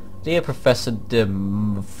 Dear Professor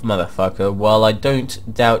Motherfucker, while I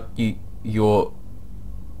don't doubt your...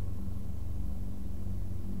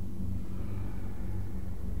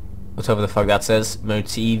 whatever the fuck that says,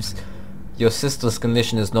 motives, your sister's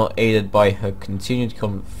condition is not aided by her continued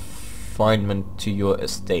confinement to your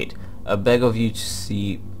estate. I beg of you to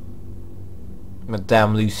see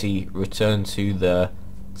Madame Lucy return to the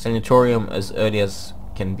sanatorium as early as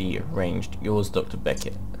can be arranged. Yours, Dr.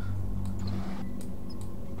 Beckett.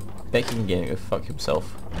 Beckett can go fuck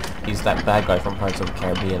himself. He's that bad guy from Pirates of the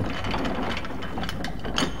Caribbean.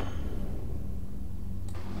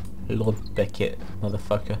 Lord Beckett,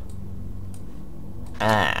 motherfucker.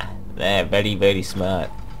 Ah, they're very, very smart.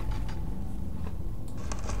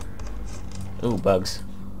 Ooh, bugs.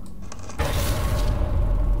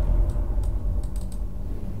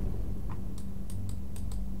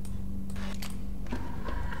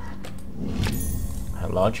 A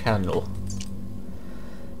large handle.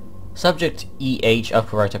 Subject EH,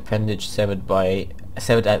 upper right appendage severed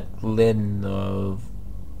at limb of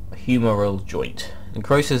humeral joint.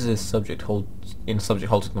 Necrosis is subject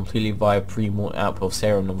halted completely via pre-mort output of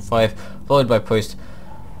serum number 5, followed by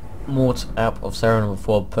post-mort output of serum number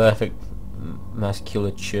 4. Perfect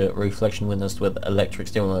musculature reflection windows with electric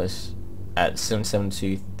stimulus at 77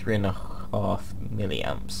 to 3.5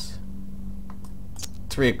 milliamps.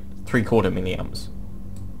 3/4 milliamps.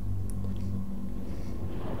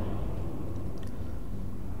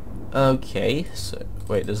 Okay, so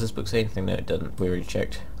wait, does this book say anything? No, it doesn't. We already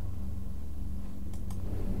checked.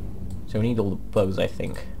 So we need all the bugs, I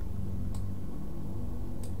think.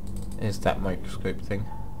 Is that microscope thing?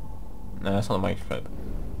 No, that's not a microscope.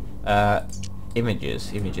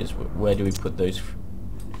 Images. Where do we put those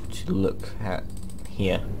to look at?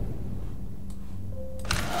 Here.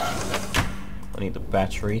 I need the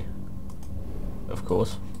battery, of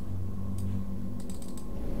course.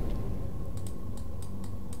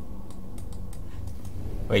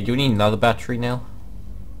 Wait, do we need another battery now?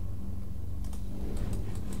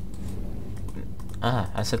 Ah,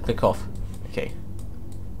 I said click off. Okay.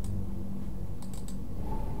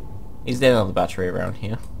 Is there another battery around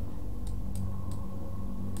here?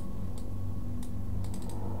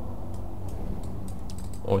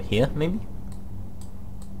 Or here, maybe?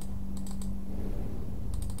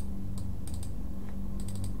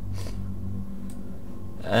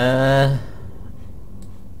 I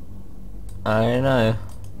don't know.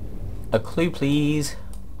 A clue, please.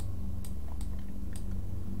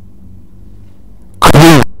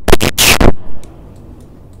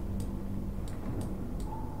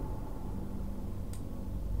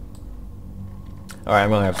 Alright, I'm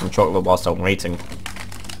gonna have some chocolate whilst I'm waiting.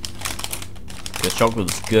 This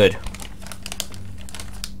chocolate is good.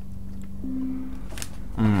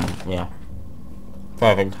 Yeah.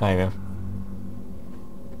 Perfect timing.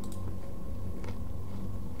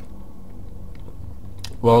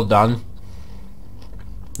 Well done.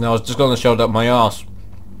 Now I was just gonna shove it up my ass.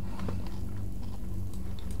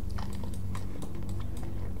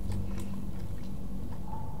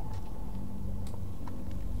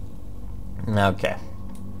 Okay.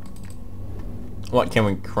 What can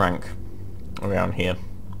we crank around here?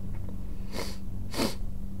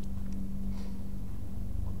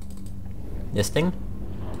 This thing?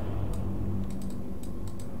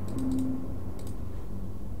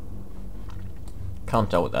 Can't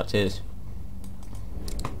tell what that is.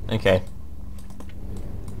 Okay.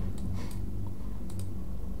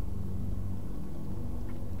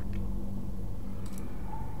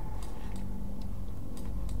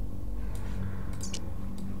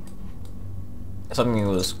 Something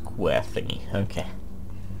with a square thingy. Okay.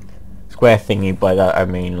 Square thingy, by that I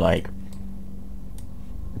mean like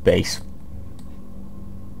base.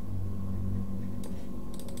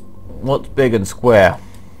 What's big and square?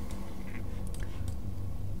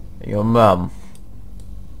 Your mum.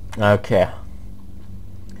 Okay.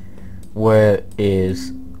 Where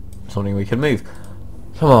is something we can move?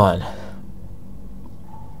 Come on.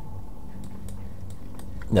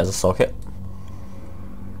 There's a socket.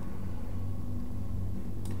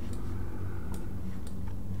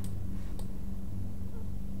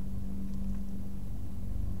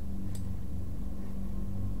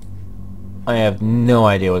 I have no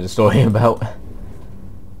idea what it's talking about.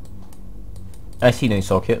 I see no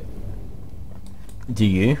socket. Do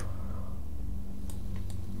you?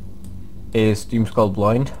 Is Doomskull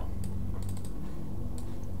blind?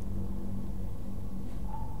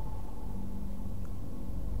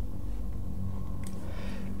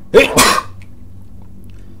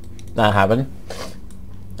 That happened.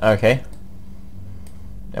 Okay.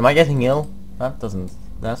 Am I getting ill?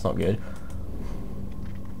 That's not good.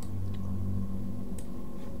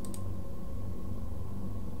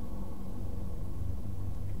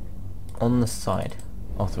 On the side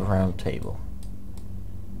of the round table.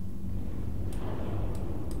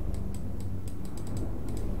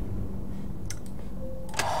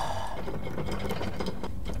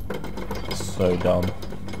 So dumb.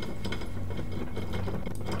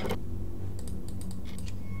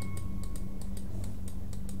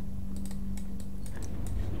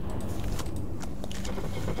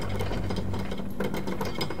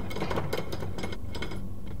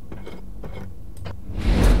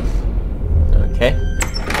 Okay.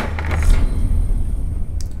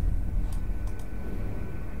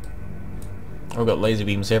 I've got laser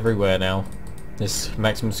beams everywhere now. This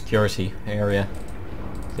maximum security area,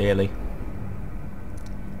 clearly.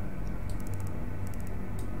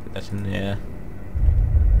 Put that in there.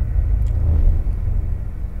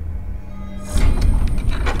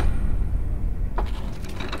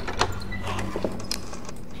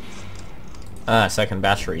 Ah, second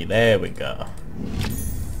battery. There we go.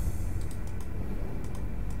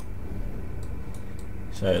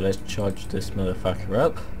 So let's charge this motherfucker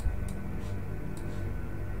up.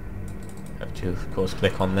 Have to, of course,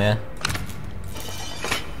 click on there.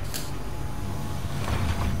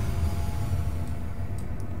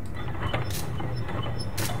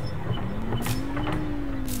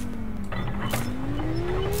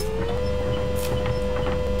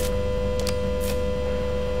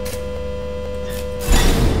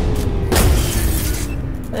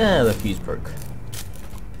 fuse broke.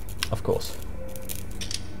 Of course.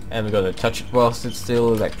 And we're gonna touch it whilst it's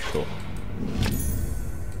still electrical.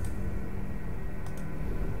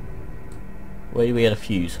 Where do we get a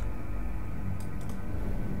fuse?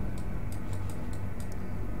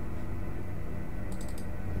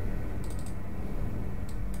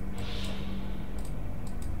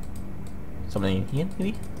 Something in here,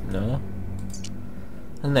 maybe? No.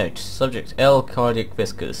 A note. Subject L. Cardiac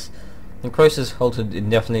viscous. Necrosis halted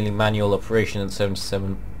indefinitely manual operation at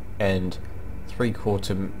 77 and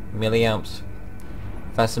 3/4 milliamps.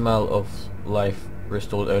 Facsimile of life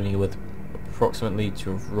restored only with approximately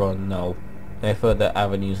to run null. No further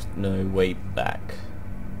avenues, no way back.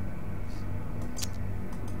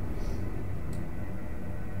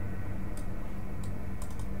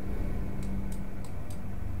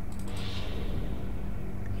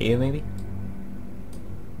 Here maybe?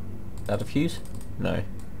 Is that a fuse? No.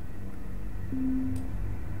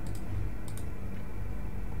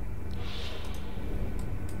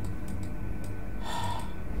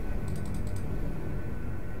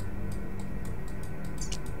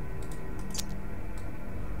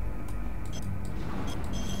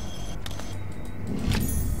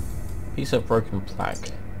 Piece of broken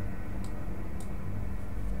plaque.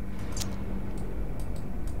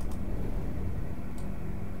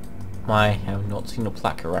 I have not seen a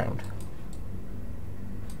plaque around.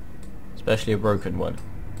 Especially a broken one.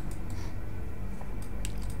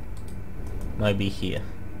 Might be here.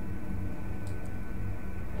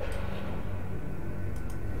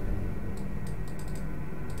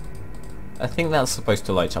 I think that's supposed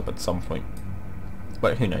to light up at some point.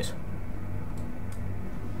 But who knows.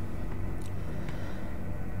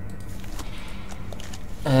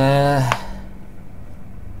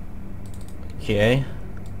 Okay.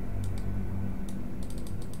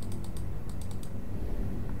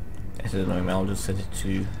 This is annoying, I'll just set it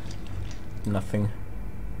to nothing.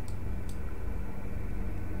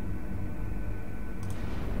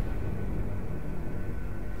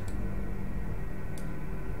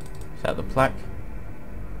 Is that the plaque?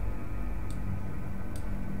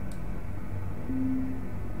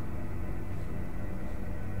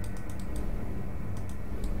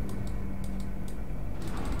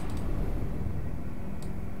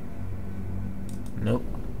 Nope.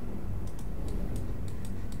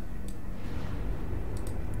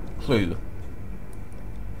 Clue.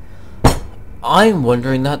 I'm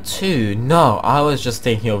wondering that too. No, I was just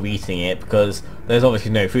thinking of eating it because there's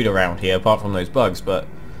obviously no food around here apart from those bugs, but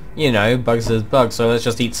you know, bugs is bugs, so let's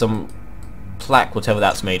just eat some plaque, whatever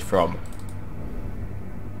that's made from.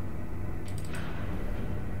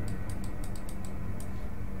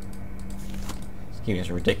 This game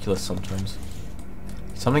is ridiculous sometimes.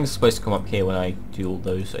 Something's supposed to come up here when I do all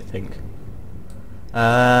those, I think.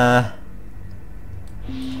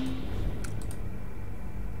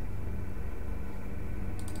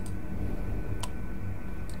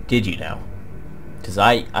 Did you now? Because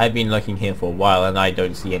I've been looking here for a while and I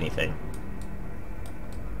don't see anything.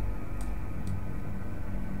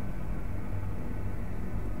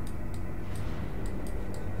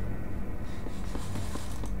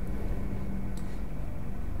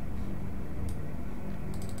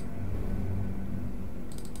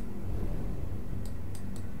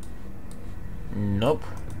 Nope.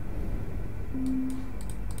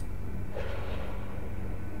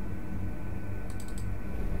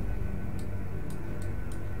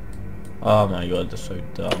 Oh my god, they're so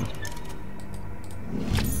dumb.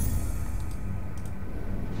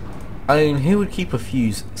 I mean, who would keep a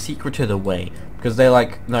fuse secreted away? Because they're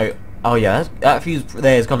like, no, oh yeah, that fuse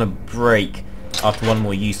there is gonna break after one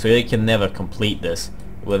more use, so they can never complete this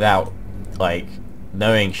without, like,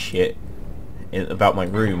 knowing shit about my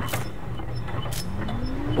room.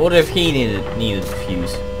 What if he needed a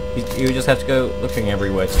fuse? He would just have to go looking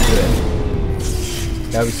everywhere to do it.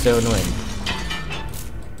 That would be so annoying.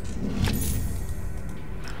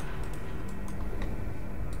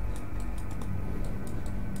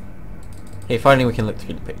 Okay, finally we can look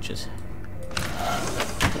through the pictures.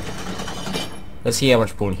 Let's see how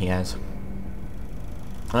much porn he has.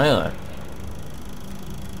 I don't know.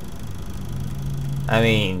 I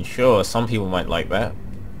mean, sure, some people might like that.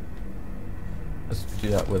 Let's do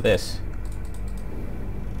that with this.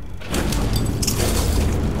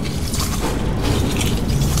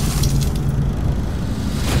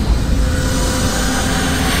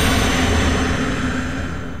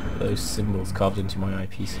 Those symbols carved into my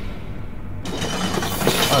eyepiece.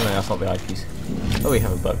 Oh no, that's not the eyepiece. Oh, we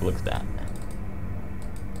have a bug, look at that.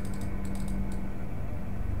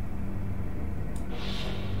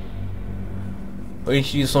 We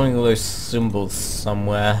should use something of those symbols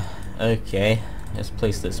somewhere. Okay. let's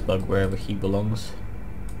place this bug wherever he belongs.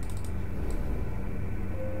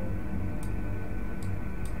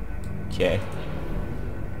 Okay.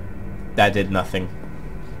 That did nothing.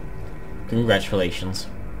 Congratulations.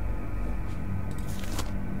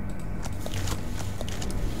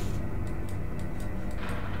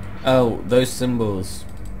 Oh, those symbols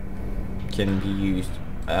can be used.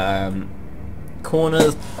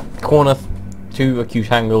 Corner, 2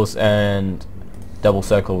 acute angles, and double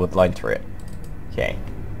circle with line through it. Okay.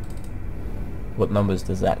 What numbers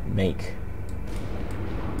does that make?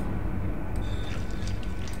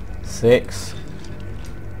 6,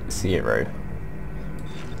 0.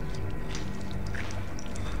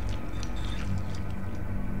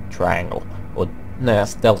 Triangle. Or no,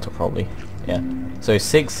 that's delta probably. Yeah. So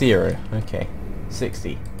 6, 0. Okay.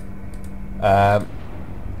 60.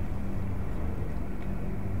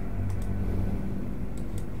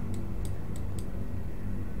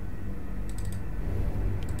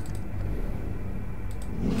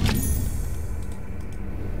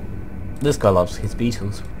 This guy loves his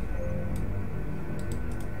Beatles.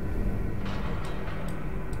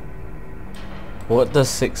 What does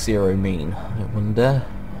 60 mean? I wonder.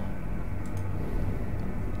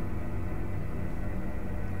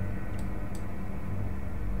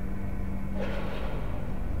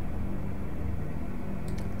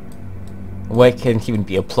 Where can it even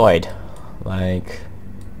be applied? Like,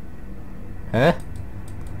 huh?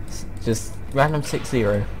 It's just random 60.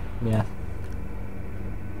 Yeah.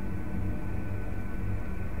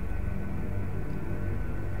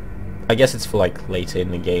 I guess it's for like later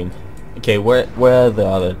in the game. Okay, where are the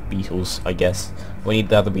other beetles? I guess we need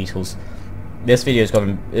the other beetles. This video's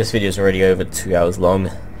already over 2 hours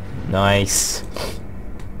long. Nice.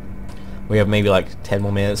 We have maybe like 10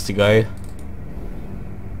 more minutes to go.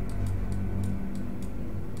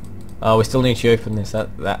 Oh, we still need to open this.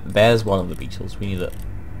 There's one of the beetles. We need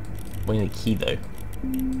a key though.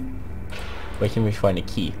 Where can we find a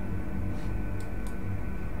key?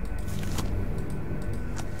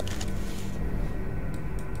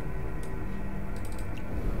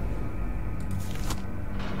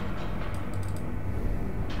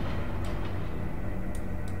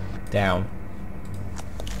 Down.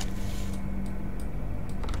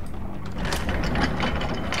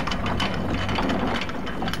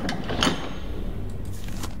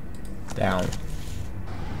 Down.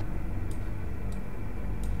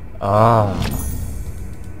 Ah.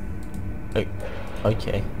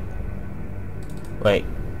 Okay. Wait,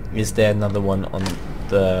 is there another one on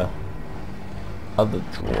the other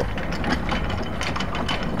drawer?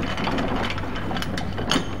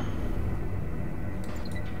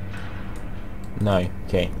 No,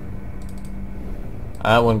 okay.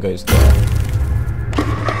 That one goes there.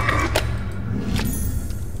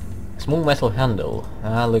 Small metal handle.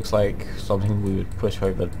 That looks like something we would put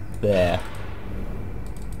over there.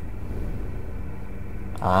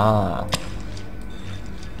 Ah.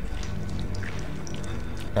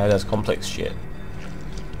 Now that's complex shit.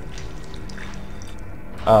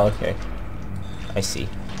 Oh, okay. I see.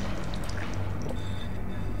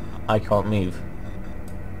 I can't move.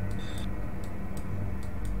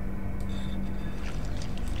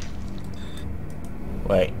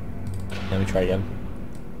 Wait, let me try again.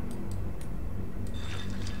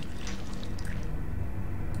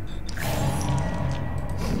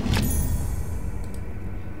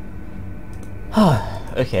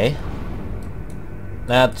 Okay.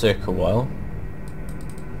 That took a while.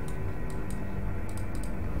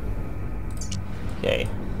 Okay,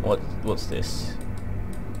 what's this?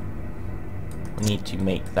 I need to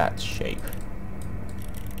make that shape.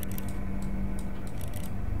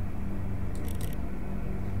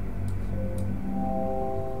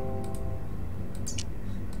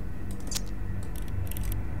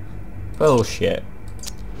 Bullshit.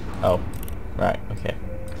 Oh, right, okay.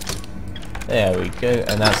 There we go,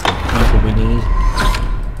 and that's the people we need.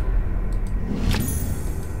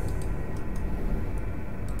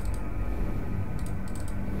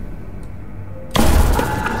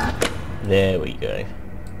 There we go.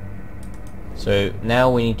 So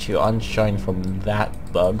now we need to unshine from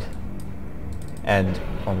that bug and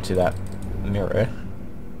onto that mirror,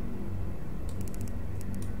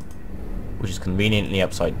 which is conveniently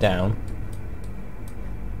upside down.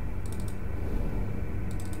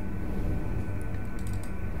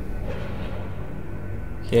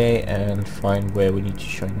 Okay, and find where we need to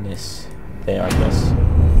shine this. There, I guess.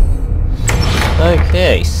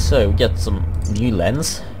 Okay, so we get some new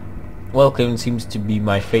lens. Welcome seems to be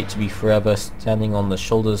my fate to be forever standing on the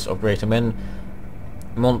shoulders of greater men.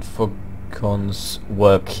 Montfaucon's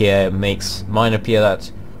work here makes mine appear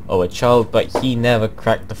that or a child, but he never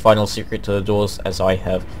cracked the final secret to the doors as I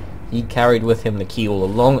have. He carried with him the key all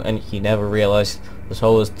along, and he never realized the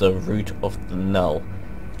soul is the root of the null.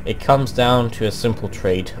 It comes down to a simple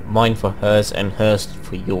trade, mine for hers and hers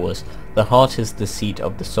for yours. The heart is the seat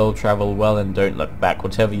of the soul. Travel well and don't look back.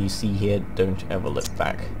 Whatever you see here, don't ever look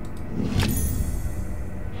back.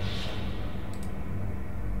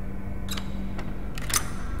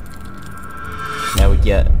 Now we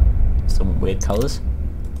get some weird colours.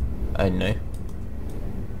 Oh no.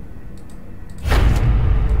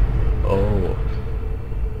 Oh.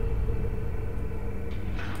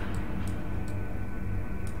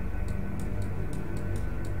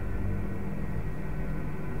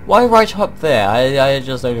 Why right up there? I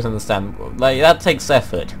just don't understand. Like, that takes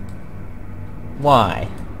effort. Why?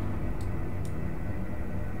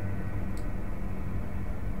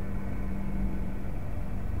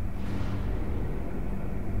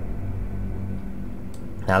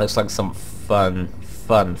 That looks like some fun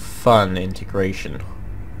integration.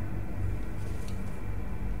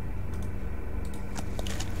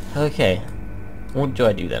 Okay. What do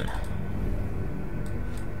I do then?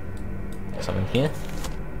 Something here?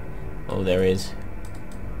 Oh, there is.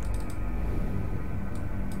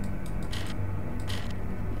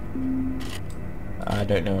 I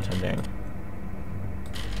don't know what I'm doing.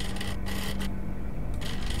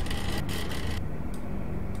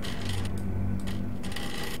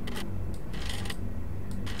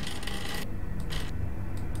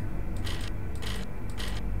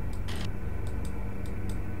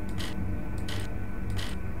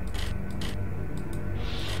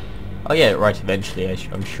 I'll get it right eventually,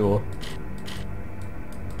 I'm sure.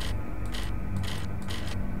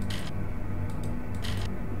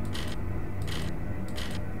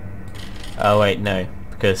 Oh wait, no,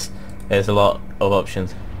 because there's a lot of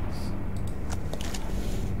options.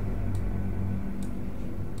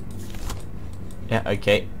 Yeah,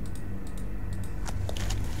 okay.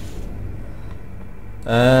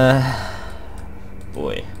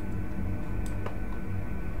 Boy.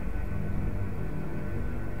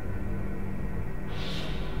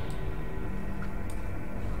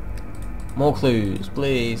 More clues,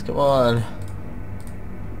 please, come on.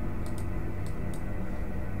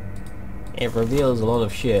 It reveals a lot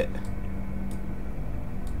of shit.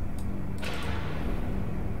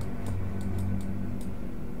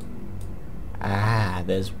 Ah,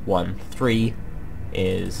 there's one. 3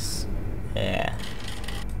 is... yeah.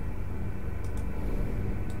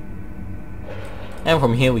 And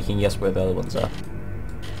from here we can guess where the other ones are.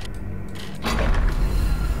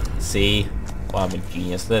 See? Wow, I'm a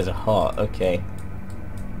genius. There's a heart, okay.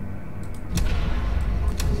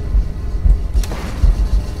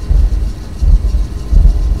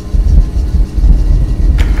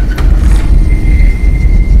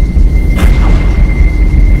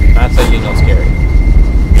 That's actually not scary.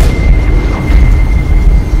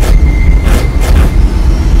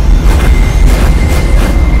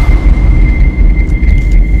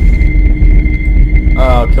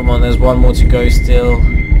 Oh, come on, there's one more to go still.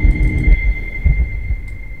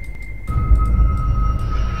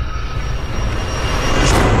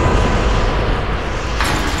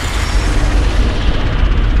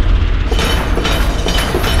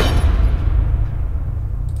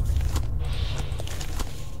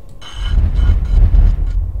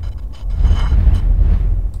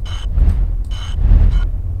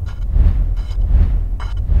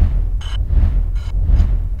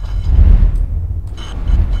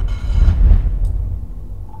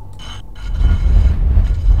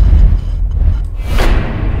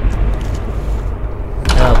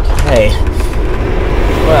 Okay.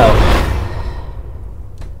 Well.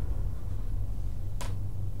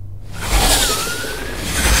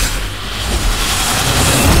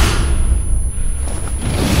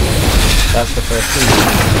 That's the first clue.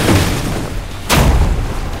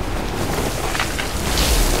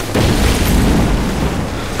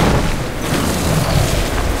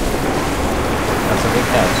 That's a big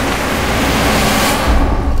house.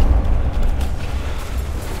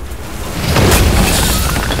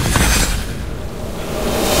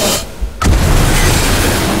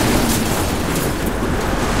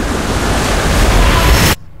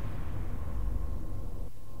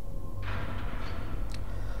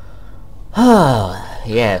 Ah,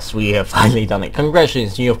 yes, we have finally done it.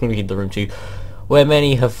 Congratulations, you have completed the room 2. Where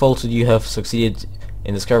many have faltered, you have succeeded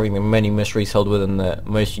in discovering the many mysteries held within the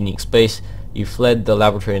most unique space. You fled the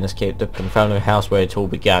laboratory and escaped the confounded house where it all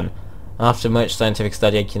began. After much scientific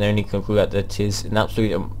study, I can only conclude that it is an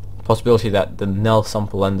absolute possibility that the null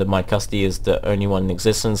sample under my custody is the only one in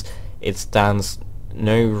existence. It stands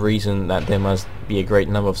no reason that there must be a great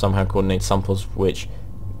number of somehow coordinated samples which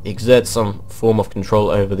exert some form of control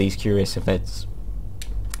over these curious events.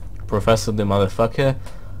 Professor the Motherfucker,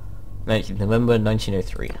 19th November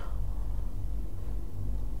 1903.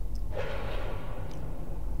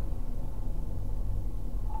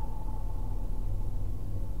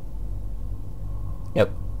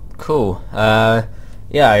 Yep, cool.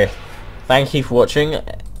 Yeah, thank you for watching,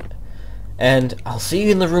 and I'll see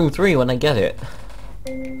you in the room 3 when I get it.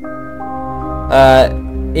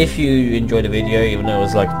 If you enjoyed the video, even though it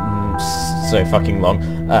was like so fucking long,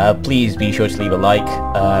 please be sure to leave a like,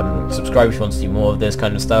 subscribe if you want to see more of this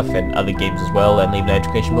kind of stuff and other games as well, and leave a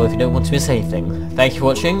notification below if you don't want to miss anything. Thank you for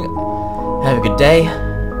watching, have a good day,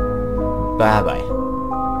 bye bye.